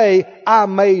should say, I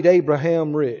made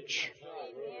Abraham rich.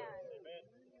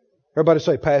 Everybody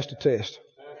say, pass the test.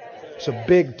 It's a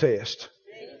big test.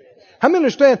 How many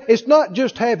understand? It's not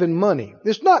just having money.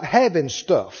 It's not having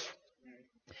stuff.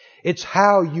 It's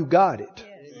how you got it.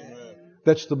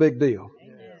 That's the big deal.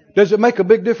 Does it make a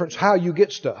big difference how you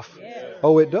get stuff?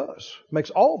 Oh, it does. It makes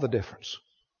all the difference.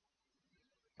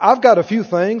 I've got a few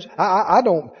things. I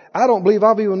don't believe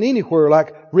I'll be anywhere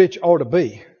like rich ought to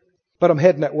be. But I'm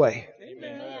heading that way.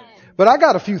 But I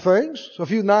got a few things, a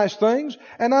few nice things,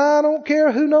 and I don't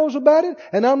care who knows about it,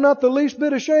 and I'm not the least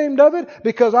bit ashamed of it,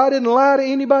 because I didn't lie to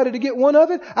anybody to get one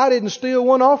of it. I didn't steal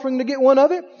one offering to get one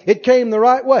of it. It came the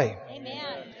right way.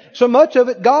 Amen. So much of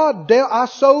it, God dealt. I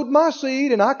sowed my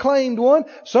seed and I claimed one.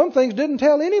 Some things didn't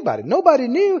tell anybody. Nobody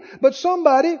knew, but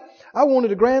somebody. I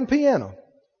wanted a grand piano.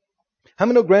 How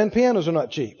many know grand pianos are not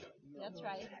cheap? That's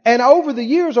right. And over the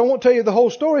years, I won't tell you the whole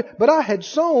story, but I had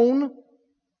sown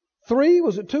 3,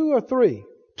 was it 2 or 3?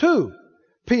 2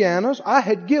 pianos I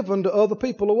had given to other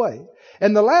people away.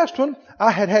 And the last one,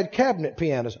 I had cabinet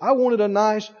pianos. I wanted a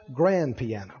nice grand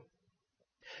piano.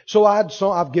 So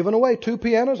I've given away 2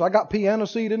 pianos. I got piano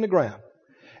seed in the ground.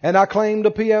 And I claimed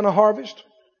a piano harvest.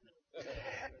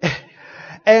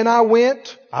 And I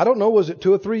went, I don't know, was it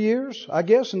 2 or 3 years, I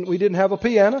guess, and we didn't have a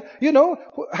piano. You know,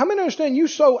 how many understand you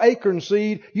sow acorn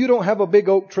seed, you don't have a big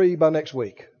oak tree by next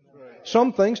week?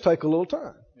 Some things take a little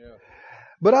time.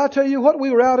 But I tell you what, we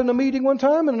were out in a meeting one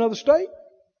time in another state.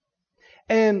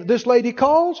 And this lady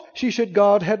calls. She said,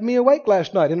 God had me awake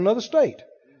last night in another state.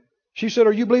 She said,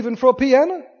 are you believing for a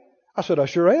piano? I said, I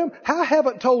sure am. I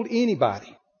haven't told anybody.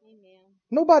 Amen.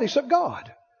 Nobody except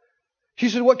God. She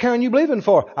said, what kind are you believing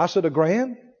for? I said, a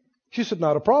grand. She said,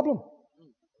 not a problem.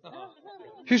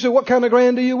 She said, what kind of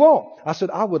grand do you want? I said,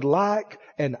 I would like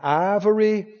an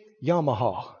ivory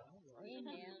Yamaha.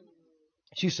 Amen.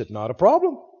 She said, not a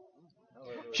problem.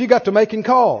 She got to making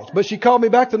calls. But she called me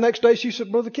back the next day. She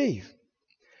said, Brother Keith,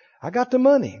 I got the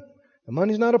money. The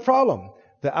money's not a problem.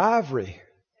 The ivory.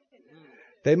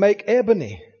 They make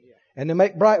ebony. And they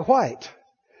make bright white.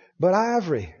 But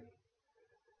ivory.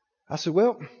 I said,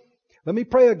 well, let me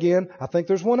pray again. I think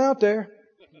there's one out there.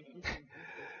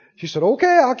 She said,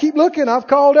 okay, I'll keep looking. I've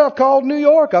called New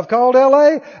York. I've called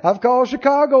LA. I've called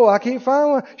Chicago. I can't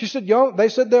find one. She said, they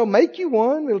said they'll make you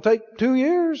one. It'll take 2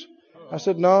 years. I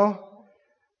said, no.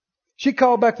 She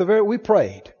called back we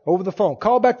prayed over the phone.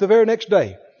 Called back the very next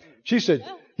day. She said,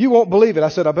 you won't believe it. I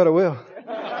said, I bet I will.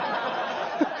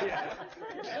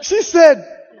 She said,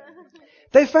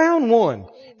 they found one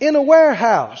in a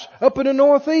warehouse up in the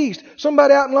Northeast.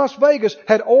 Somebody out in Las Vegas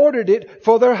had ordered it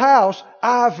for their house,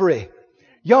 ivory,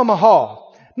 Yamaha.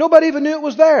 Nobody even knew it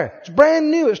was there. It's brand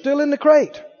new. It's still in the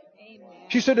crate.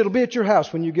 She said, it'll be at your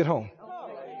house when you get home.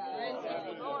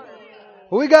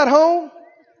 Well, we got home,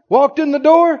 walked in the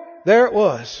door. There it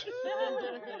was.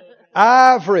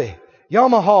 Ivory,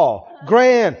 Yamaha,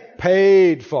 grand,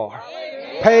 paid for.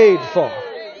 Paid for.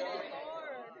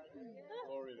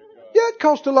 Yeah, it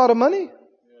cost a lot of money.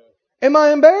 Am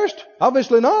I embarrassed?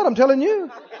 Obviously not, I'm telling you.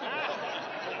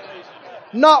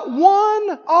 Not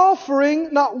one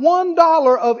offering, not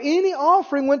 $1 of any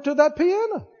offering went to that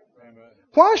piano.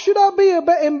 Why should I be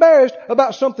embarrassed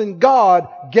about something God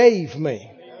gave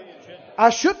me?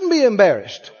 I shouldn't be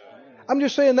embarrassed. I'm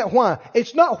just saying that why?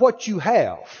 It's not what you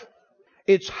have.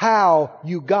 It's how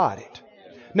you got it.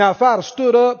 Now, if I'd have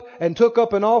stood up and took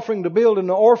up an offering to build an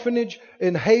orphanage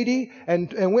in Haiti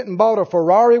and went and bought a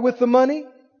Ferrari with the money,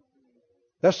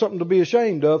 that's something to be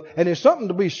ashamed of, and it's something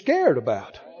to be scared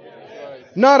about.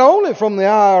 Not only from the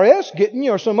IRS getting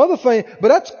you or some other thing, but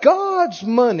that's God's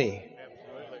money.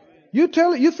 You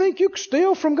think you can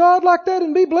steal from God like that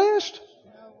and be blessed?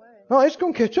 No, it's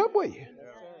going to catch up with you.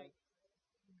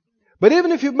 But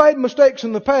even if you've made mistakes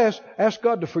in the past, ask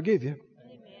God to forgive you.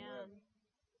 Amen.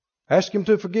 Ask Him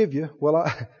to forgive you. Well,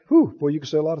 you can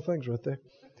say a lot of things right there.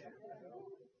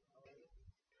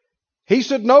 He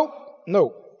said, nope,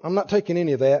 I'm not taking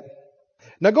any of that.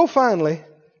 Now go finally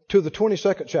to the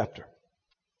 22nd chapter.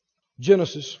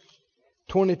 Genesis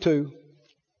 22.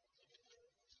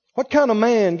 What kind of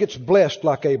man gets blessed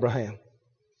like Abraham?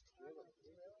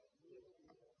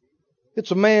 It's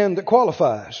a man that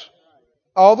qualifies.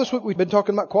 All this week we've been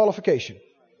talking about qualification.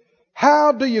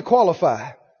 How do you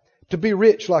qualify to be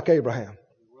rich like Abraham?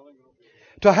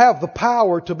 To have the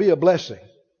power to be a blessing.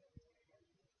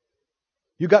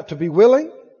 You've got to be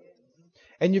willing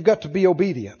and you've got to be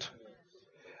obedient.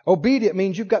 Obedient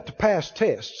means you've got to pass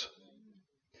tests.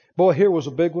 Boy, here was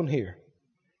a big one here.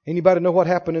 Anybody know what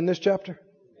happened in this chapter?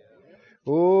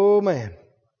 Oh man.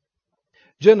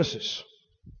 Genesis.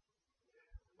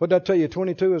 What did I tell you?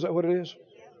 22, is that what it is?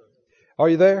 Are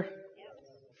you there?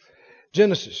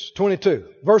 Genesis 22,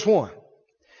 verse 1.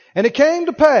 And it came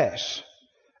to pass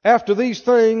after these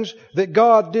things that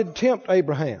God did tempt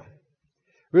Abraham.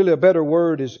 Really a better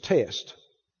word is test.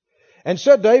 And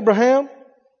said to Abraham,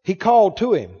 he called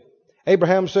to him.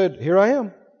 Abraham said, here I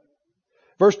am.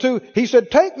 Verse 2, he said,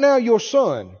 take now your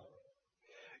son,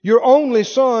 your only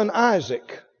son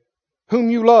Isaac,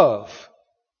 whom you love.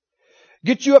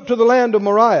 Get you up to the land of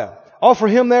Moriah. Offer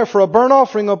him there for a burnt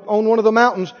offering on one of the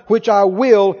mountains, which I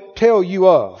will tell you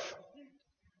of.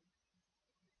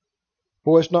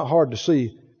 Boy, it's not hard to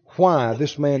see why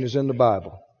this man is in the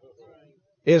Bible.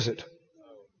 Is it?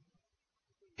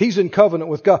 He's in covenant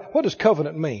with God. What does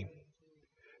covenant mean?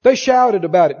 They shouted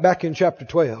about it back in chapter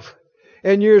 12.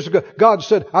 And years ago, God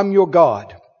said, I'm your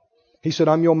God. He said,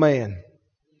 I'm your man.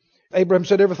 Abraham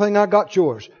said, everything I got's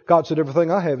yours. God said, everything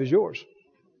I have is yours.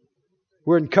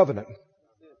 We're in covenant.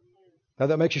 Now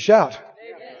that makes you shout.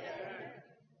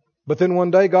 But then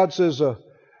one day God says,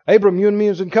 Abram, you and me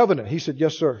is in covenant. He said,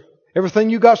 yes, sir.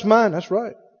 Everything you got's mine. That's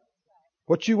right.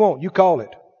 What you want, you call it.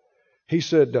 He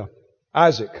said,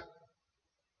 Isaac.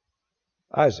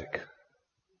 Isaac.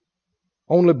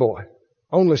 Only boy.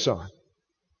 Only son.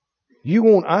 You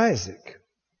want Isaac?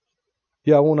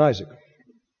 Yeah, I want Isaac.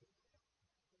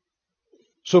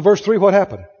 So verse 3, what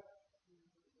happened?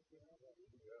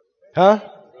 Huh?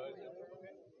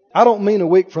 I don't mean a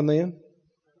week from then.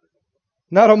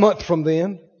 Not a month from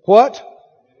then. What?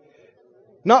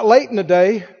 Not late in the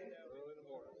day.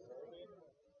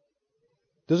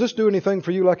 Does this do anything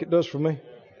for you like it does for me?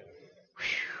 Whew.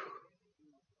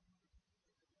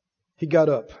 He got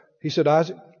up. He said,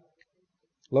 Isaac,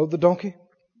 load the donkey.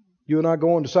 You and I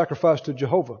going to sacrifice to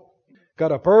Jehovah.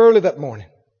 Got up early that morning.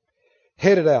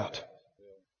 Headed out.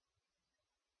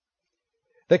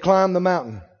 They climbed the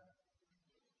mountain.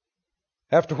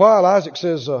 After a while, Isaac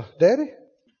says, Daddy,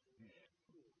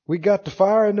 we got the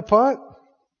fire in the pot.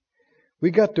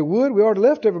 We got the wood. We already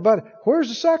left everybody. Where's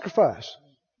the sacrifice?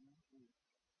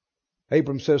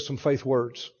 Abram says some faith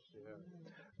words.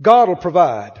 God will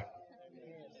provide.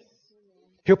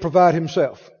 He'll provide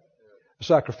himself a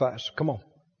sacrifice. Come on.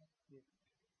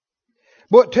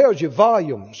 Boy, it tells you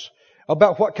volumes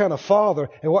about what kind of father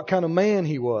and what kind of man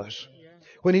he was.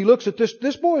 When he looks at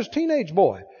this boy is a teenage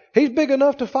boy. He's big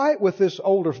enough to fight with this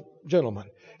older gentleman.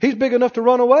 He's big enough to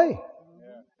run away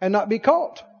and not be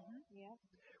caught.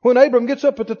 When Abram gets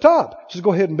up at the top, he says,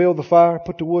 go ahead and build the fire,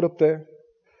 put the wood up there.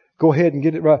 Go ahead and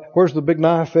get it right. Where's the big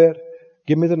knife at?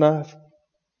 Give me the knife.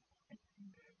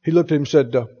 He looked at him and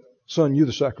said, son, you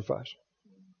the sacrifice.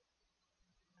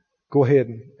 Go ahead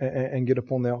and get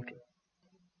up on the altar.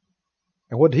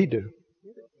 And what did he do?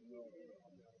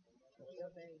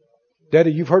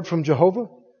 Daddy, you've heard from Jehovah?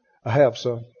 I have,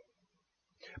 son.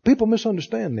 People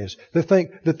misunderstand this. They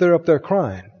think that they're up there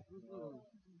crying.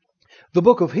 The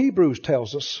book of Hebrews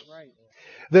tells us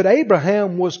that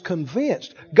Abraham was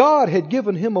convinced. God had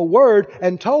given him a word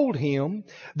and told him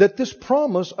that this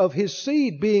promise of his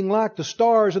seed being like the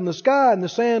stars in the sky and the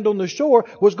sand on the shore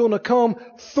was going to come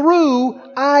through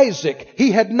Isaac.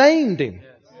 He had named him.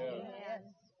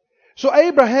 So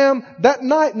Abraham, that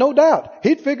night, no doubt,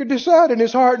 he'd figured this out in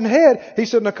his heart and head. He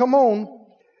said, now come on.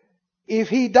 If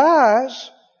he dies,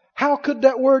 how could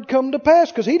that word come to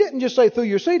pass? Because he didn't just say through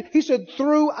your seed. He said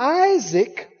through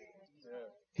Isaac.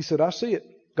 He said, I see it.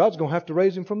 God's going to have to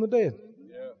raise him from the dead.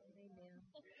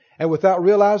 And without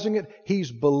realizing it,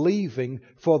 he's believing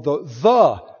for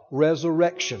the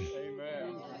resurrection.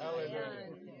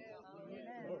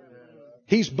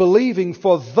 He's believing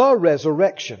for the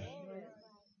resurrection.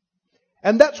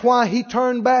 And that's why he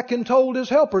turned back and told his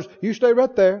helpers, you stay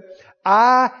right there.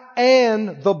 I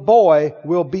and the boy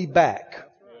will be back.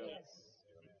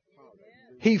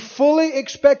 He fully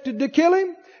expected to kill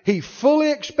him. He fully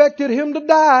expected him to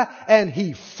die. And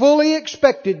he fully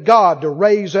expected God to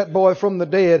raise that boy from the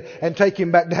dead and take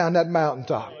him back down that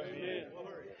mountaintop.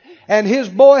 And his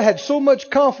boy had so much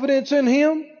confidence in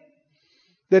him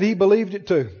that he believed it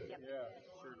too.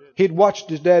 He'd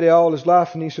watched his daddy all his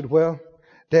life and he said, well,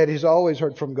 Daddy's always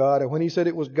heard from God. And when he said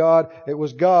it was God, it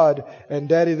was God. And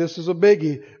Daddy, this is a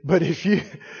biggie. But if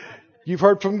you've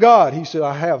heard from God, he said,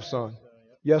 I have, son.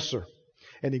 Yes, sir.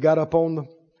 And he got up on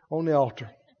the altar.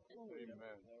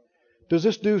 Does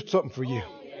this do something for you?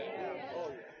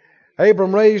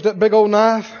 Abram raised that big old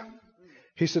knife.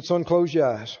 He said, son, close your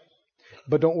eyes.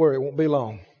 But don't worry, it won't be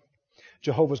long.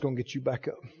 Jehovah's going to get you back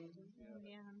up.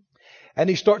 And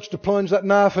he starts to plunge that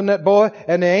knife in that boy.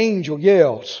 And the angel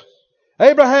yells,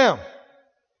 Abraham.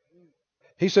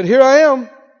 He said, here I am.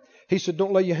 He said,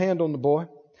 don't lay your hand on the boy.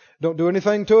 Don't do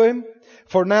anything to him.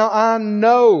 For now I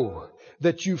know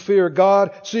that you fear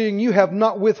God, seeing you have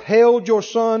not withheld your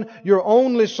Son, your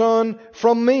only Son,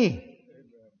 from me.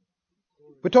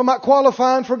 We're talking about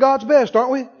qualifying for God's best,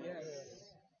 aren't we?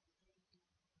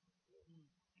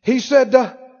 He said,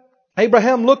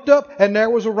 Abraham looked up and there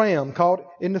was a ram caught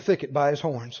in the thicket by his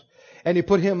horns. And he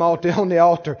put him on the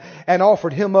altar and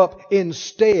offered him up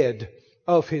instead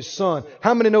of his son.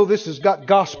 How many know this has got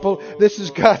gospel? This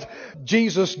has got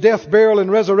Jesus' death, burial,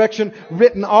 and resurrection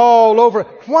written all over.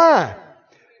 Why?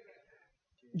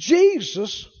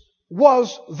 Jesus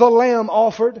was the lamb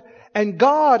offered, and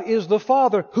God is the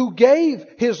Father who gave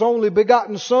His only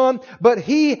begotten Son, but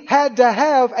He had to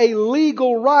have a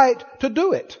legal right to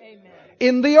do it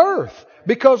in the earth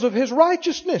because of His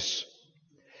righteousness.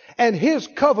 And His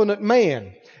covenant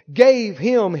man gave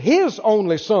Him His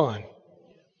only Son.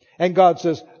 And God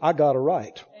says, I got a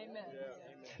right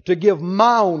to give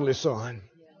my only Son.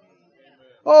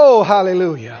 Oh,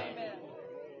 hallelujah.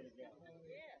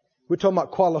 We're talking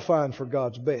about qualifying for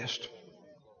God's best.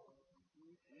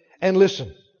 And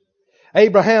listen,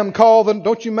 Abraham called them.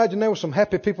 Don't you imagine there were some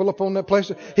happy people up on that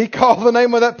place? He called the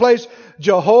name of that place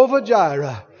Jehovah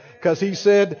Jireh. Because he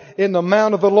said, in the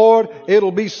mount of the Lord,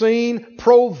 it'll be seen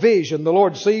provision. The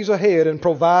Lord sees ahead and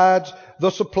provides the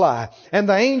supply. And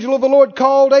the angel of the Lord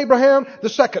called Abraham the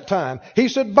second time. He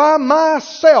said, by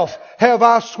myself have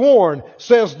I sworn,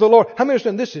 says the Lord. How many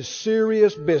understand this is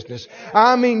serious business?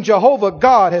 I mean, Jehovah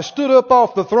God has stood up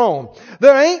off the throne.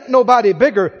 There ain't nobody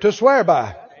bigger to swear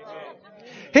by.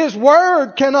 His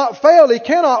word cannot fail. He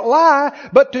cannot lie.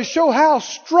 But to show how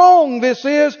strong this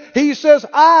is, He says,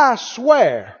 I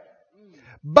swear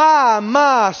by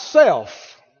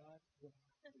myself.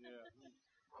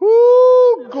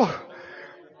 Whoo!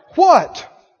 What?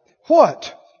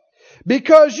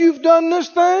 Because you've done this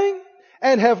thing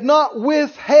and have not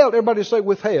withheld. Everybody say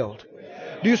withheld.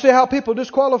 Do you see how people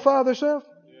disqualify themselves?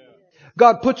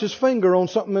 God puts His finger on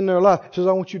something in their life. He says,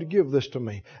 I want you to give this to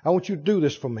me. I want you to do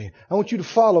this for me. I want you to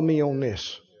follow me on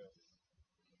this.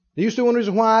 You see one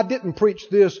reason why I didn't preach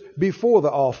this before the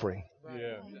offering.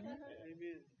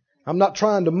 I'm not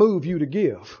trying to move you to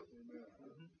give.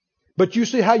 But you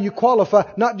see how you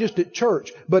qualify, not just at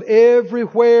church, but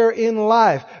everywhere in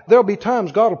life. There'll be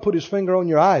times God will put His finger on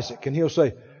your Isaac and He'll say,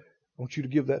 I want you to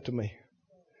give that to me.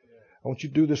 I want you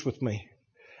to do this with me.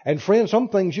 And friends, some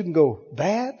things you can go,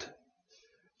 that?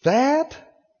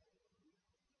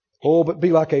 Oh, but be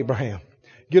like Abraham.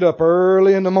 Get up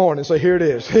early in the morning and say, here it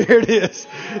is. Here it is.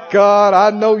 God,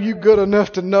 I know you good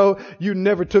enough to know you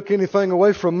never took anything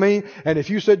away from me. And if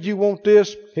you said you want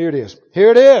this, here it is. Here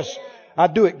it is. I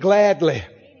do it gladly.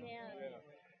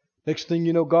 Next thing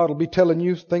you know, God will be telling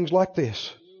you things like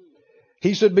this.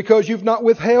 He said, because you've not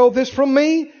withheld this from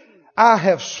me, I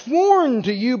have sworn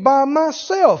to you by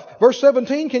myself. Verse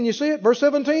 17, can you see it? Verse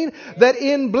 17, that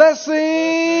in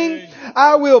blessing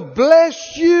I will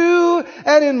bless you,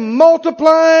 and in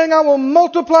multiplying I will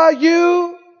multiply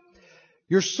you.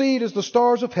 Your seed is the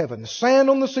stars of heaven, sand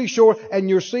on the seashore, and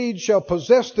your seed shall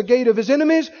possess the gate of his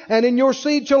enemies, and in your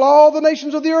seed shall all the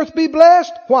nations of the earth be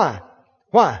blessed. Why?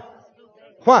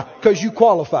 Because you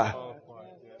qualify.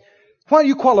 Why do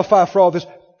you qualify for all this?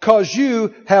 Because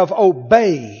you have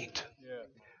obeyed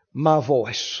my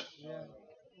voice.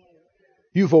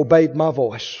 You've obeyed my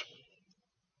voice.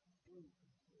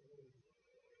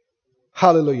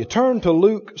 Hallelujah. Turn to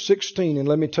Luke 16 and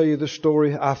let me tell you this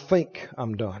story. I think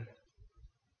I'm done.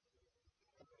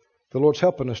 The Lord's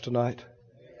helping us tonight,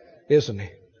 isn't He?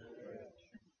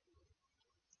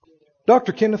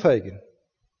 Dr. Kenneth Hagin,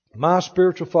 my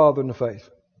spiritual father in the faith,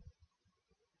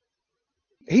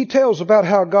 he tells about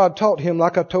how God taught him,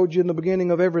 like I told you in the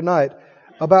beginning of every night,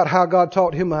 about how God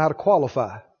taught him how to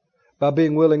qualify by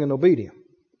being willing and obedient.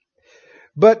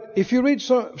 But if you read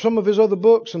some of his other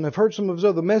books and have heard some of his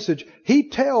other message, he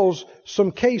tells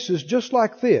some cases just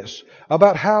like this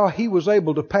about how he was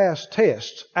able to pass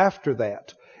tests after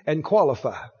that and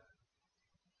qualify.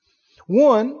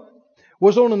 One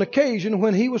was on an occasion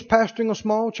when he was pastoring a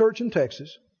small church in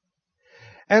Texas,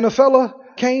 and a fella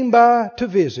came by to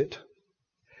visit.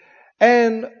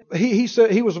 And he said,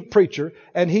 he was a preacher,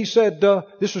 and he said,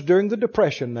 this was during the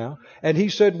Depression now, and he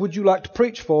said, would you like to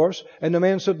preach for us? And the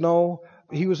man said no.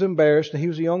 He was embarrassed, and he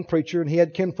was a young preacher, and he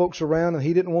had kinfolks around, and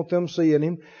he didn't want them seeing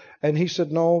him. And he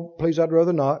said, no, please, I'd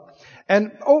rather not.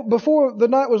 And before the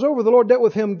night was over, the Lord dealt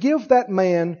with him, give that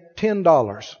man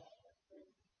 $10.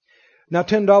 Now,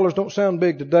 $10 don't sound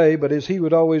big today, but as he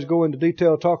would always go into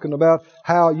detail talking about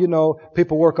how,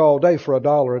 people work all day for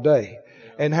 $1 a day.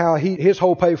 And how his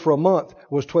whole pay for a month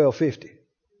was $12.50.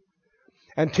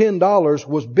 And $10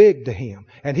 was big to him.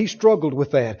 And he struggled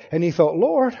with that. And he thought,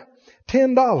 Lord,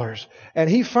 $10. And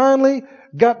he finally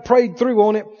got prayed through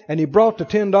on it, and he brought the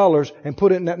 $10 and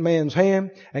put it in that man's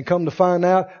hand, and come to find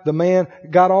out the man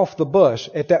got off the bus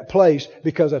at that place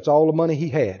because that's all the money he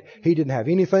had. He didn't have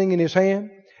anything in his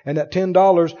hand, and that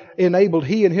 $10 enabled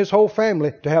he and his whole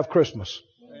family to have Christmas.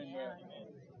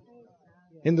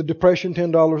 In the Depression,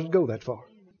 $10 would go that far.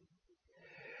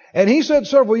 And he said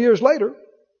several years later,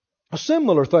 a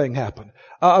similar thing happened.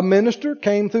 A minister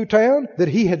came through town that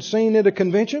he had seen at a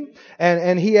convention,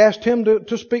 and he asked him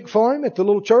to speak for him at the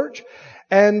little church.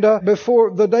 And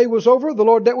before the day was over, the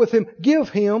Lord dealt with him. Give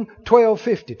him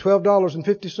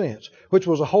 $12.50, which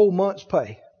was a whole month's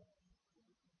pay.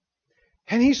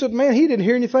 And he said, man, he didn't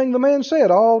hear anything the man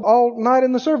said all night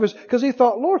in the service, because he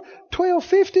thought, Lord,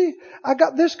 $12.50? I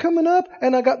got this coming up,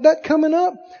 and I got that coming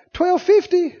up.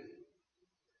 $12.50?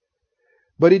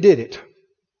 But he did it.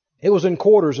 It was in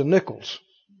quarters and nickels.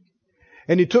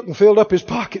 And he took and filled up his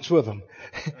pockets with them.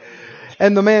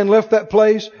 And the man left that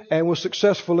place and was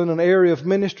successful in an area of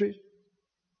ministry.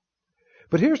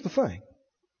 But here's the thing.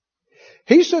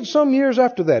 He said some years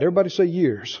after that, everybody say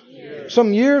years.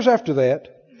 Some years after that,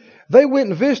 they went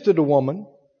and visited a woman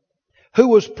who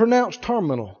was pronounced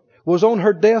terminal, was on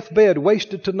her deathbed,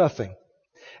 wasted to nothing.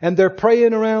 And they're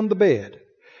praying around the bed.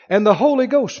 And the Holy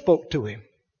Ghost spoke to him.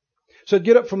 Said,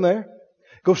 get up from there.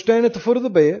 Go stand at the foot of the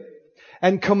bed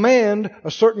and command a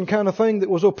certain kind of thing that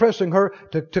was oppressing her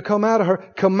to come out of her.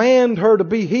 Command her to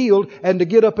be healed and to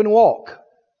get up and walk.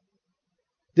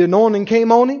 The anointing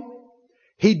came on him.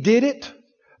 He did it.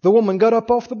 The woman got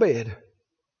up off the bed.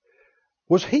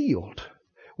 Was healed.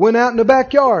 Went out in the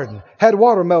backyard and had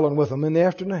watermelon with them in the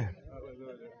afternoon.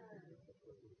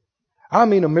 I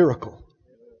mean a miracle.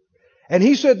 And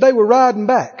he said they were riding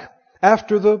back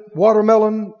after the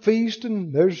watermelon feast,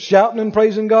 and they're shouting and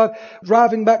praising God,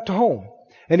 driving back to home.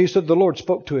 And he said the Lord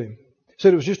spoke to him.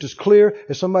 Said it was just as clear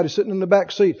as somebody sitting in the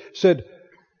back seat. Said,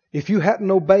 if you hadn't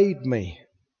obeyed me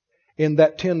in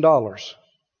that $10,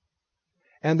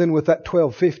 and then with that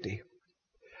 $12.50,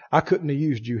 I couldn't have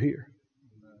used you here.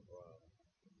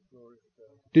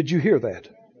 Did you hear that?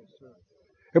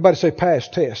 Everybody say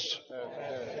past tense.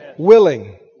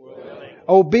 Willing.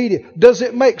 Obedient. Does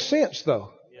it make sense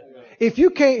though? If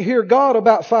you can't hear God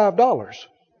about $5,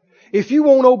 if you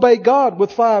won't obey God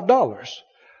with $5,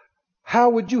 how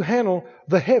would you handle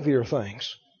the heavier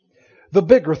things? The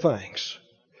bigger things?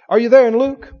 Are you there in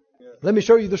Luke? Let me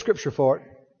show you the scripture for it.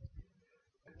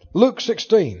 Luke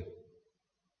 16,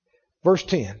 verse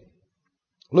 10.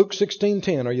 Luke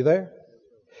 16:10. Are you there?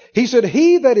 He said,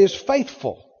 he that is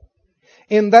faithful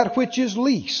in that which is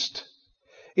least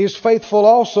is faithful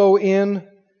also in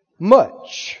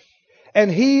much. And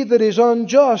he that is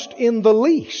unjust in the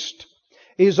least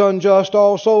is unjust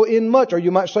also in much. Or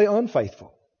you might say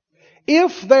unfaithful.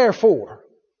 If therefore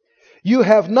you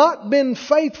have not been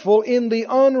faithful in the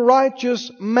unrighteous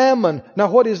mammon.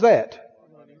 Now what is that?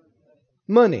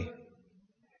 Money.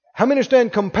 How many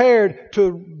understand compared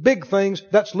to big things,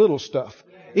 that's little stuff?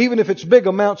 Even if it's big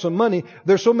amounts of money,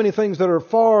 there's so many things that are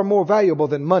far more valuable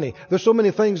than money. There's so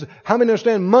many things. How many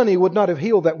understand money would not have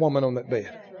healed that woman on that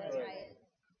bed?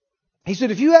 He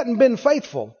said, if you hadn't been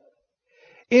faithful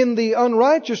in the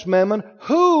unrighteous mammon,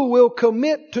 who will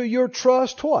commit to your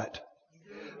trust what?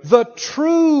 The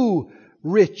true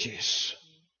riches.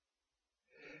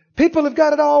 People have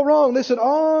got it all wrong. They said,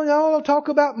 oh, y'all talk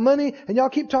about money, and y'all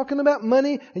keep talking about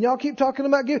money, and y'all keep talking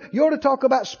about giving. You ought to talk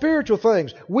about spiritual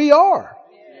things. We are.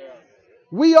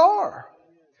 We are.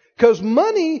 Because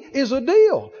money is a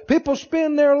deal. People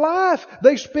spend their life,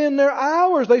 they spend their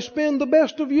hours, they spend the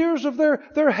best of years of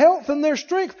their health and their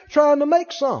strength trying to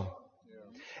make some.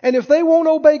 And if they won't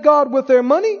obey God with their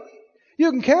money,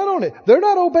 you can count on it. They're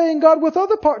not obeying God with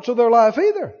other parts of their life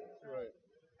either.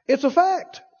 It's a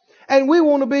fact. And we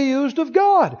want to be used of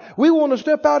God. We want to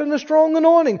step out in a strong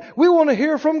anointing. We want to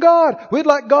hear from God. We'd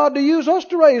like God to use us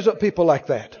to raise up people like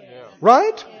that.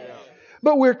 Right?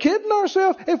 But we're kidding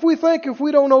ourselves if we think if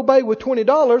we don't obey with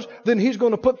 $20, then He's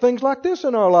going to put things like this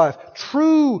in our life.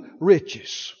 True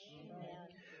riches.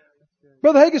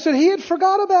 Brother Hagin said he had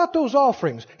forgot about those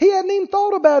offerings. He hadn't even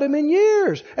thought about them in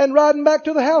years. And riding back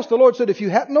to the house, the Lord said, if you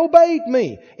hadn't obeyed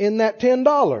me in that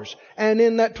 $10 and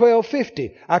in that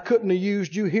 $12.50, I couldn't have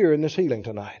used you here in this healing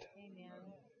tonight. Amen.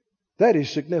 That is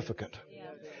significant. Yeah.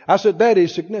 I said, that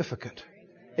is significant,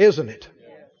 isn't it?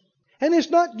 Yeah. And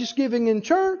it's not just giving in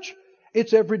church.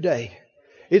 It's every day.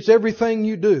 It's everything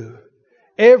you do.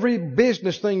 Every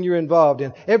business thing you're involved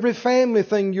in. Every family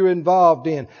thing you're involved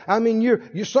in. I mean, you're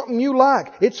something you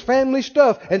like. It's family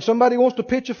stuff. And somebody wants to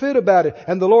pitch a fit about it.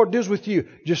 And the Lord deals with you.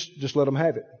 Just let them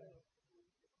have it.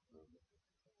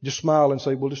 Just smile and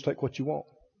say, well, just take what you want.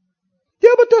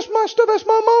 Yeah, but that's my stuff. That's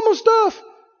my mama's stuff.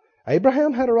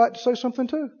 Abraham had a right to say something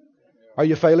too. Are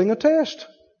you failing a test?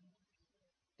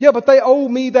 Yeah, but they owe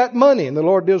me that money. And the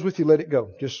Lord deals with you, let it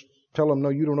go. Just tell them, no,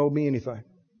 you don't owe me anything.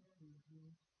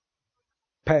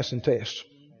 Passing tests.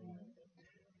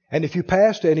 And if you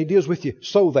passed and He deals with you,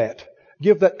 sow that.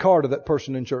 Give that car to that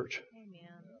person in church.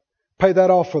 Pay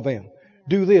that off for them.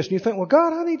 Do this. And you think, well,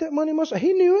 God, I need that money myself.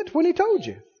 He knew it when He told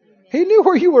you. He knew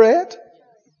where you were at.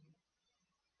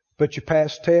 But you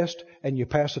pass a test, and you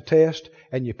pass a test,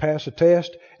 and you pass a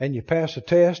test, and you pass a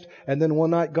test, and then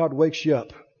one night God wakes you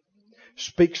up,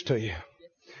 speaks to you,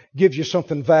 gives you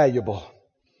something valuable.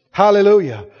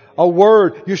 Hallelujah. A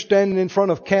word. You're standing in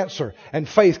front of cancer, and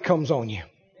faith comes on you.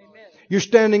 You're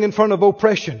standing in front of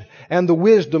oppression, and the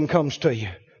wisdom comes to you.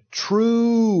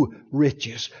 True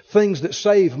riches. Things that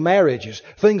save marriages.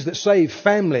 Things that save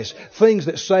families. Things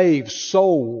that save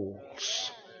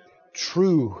souls.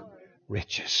 True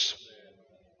riches.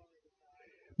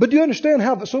 But do you understand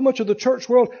how so much of the church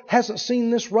world hasn't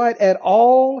seen this right at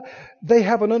all? They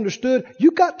haven't understood.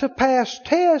 You got to pass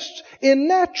tests in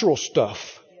natural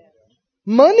stuff.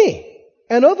 Money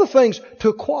and other things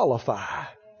to qualify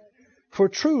for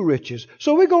true riches.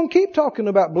 So we're going to keep talking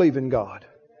about believing God.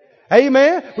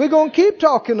 Amen. We're going to keep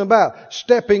talking about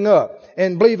stepping up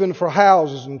and believing for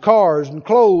houses and cars and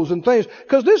clothes and things.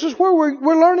 Because this is where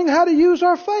we're learning how to use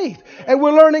our faith. And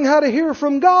we're learning how to hear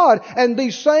from God. And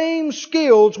these same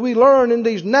skills we learn in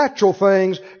these natural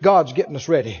things, God's getting us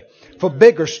ready for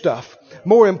bigger stuff,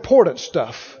 more important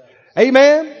stuff.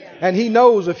 Amen. And He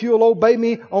knows if you'll obey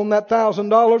me on that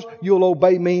 $1,000, you'll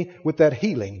obey me with that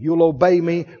healing. You'll obey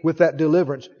me with that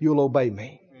deliverance. You'll obey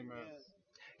me. Amen.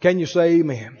 Can you say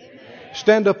amen? Amen.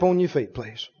 Stand up on your feet,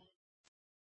 please.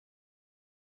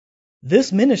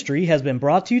 This ministry has been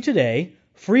brought to you today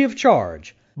free of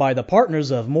charge by the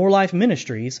partners of More Life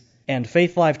Ministries and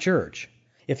Faith Life Church.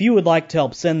 If you would like to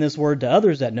help send this word to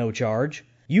others at no charge,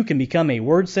 you can become a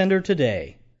word sender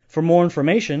today. For more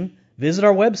information, visit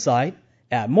our website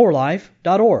at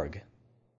morelife.org.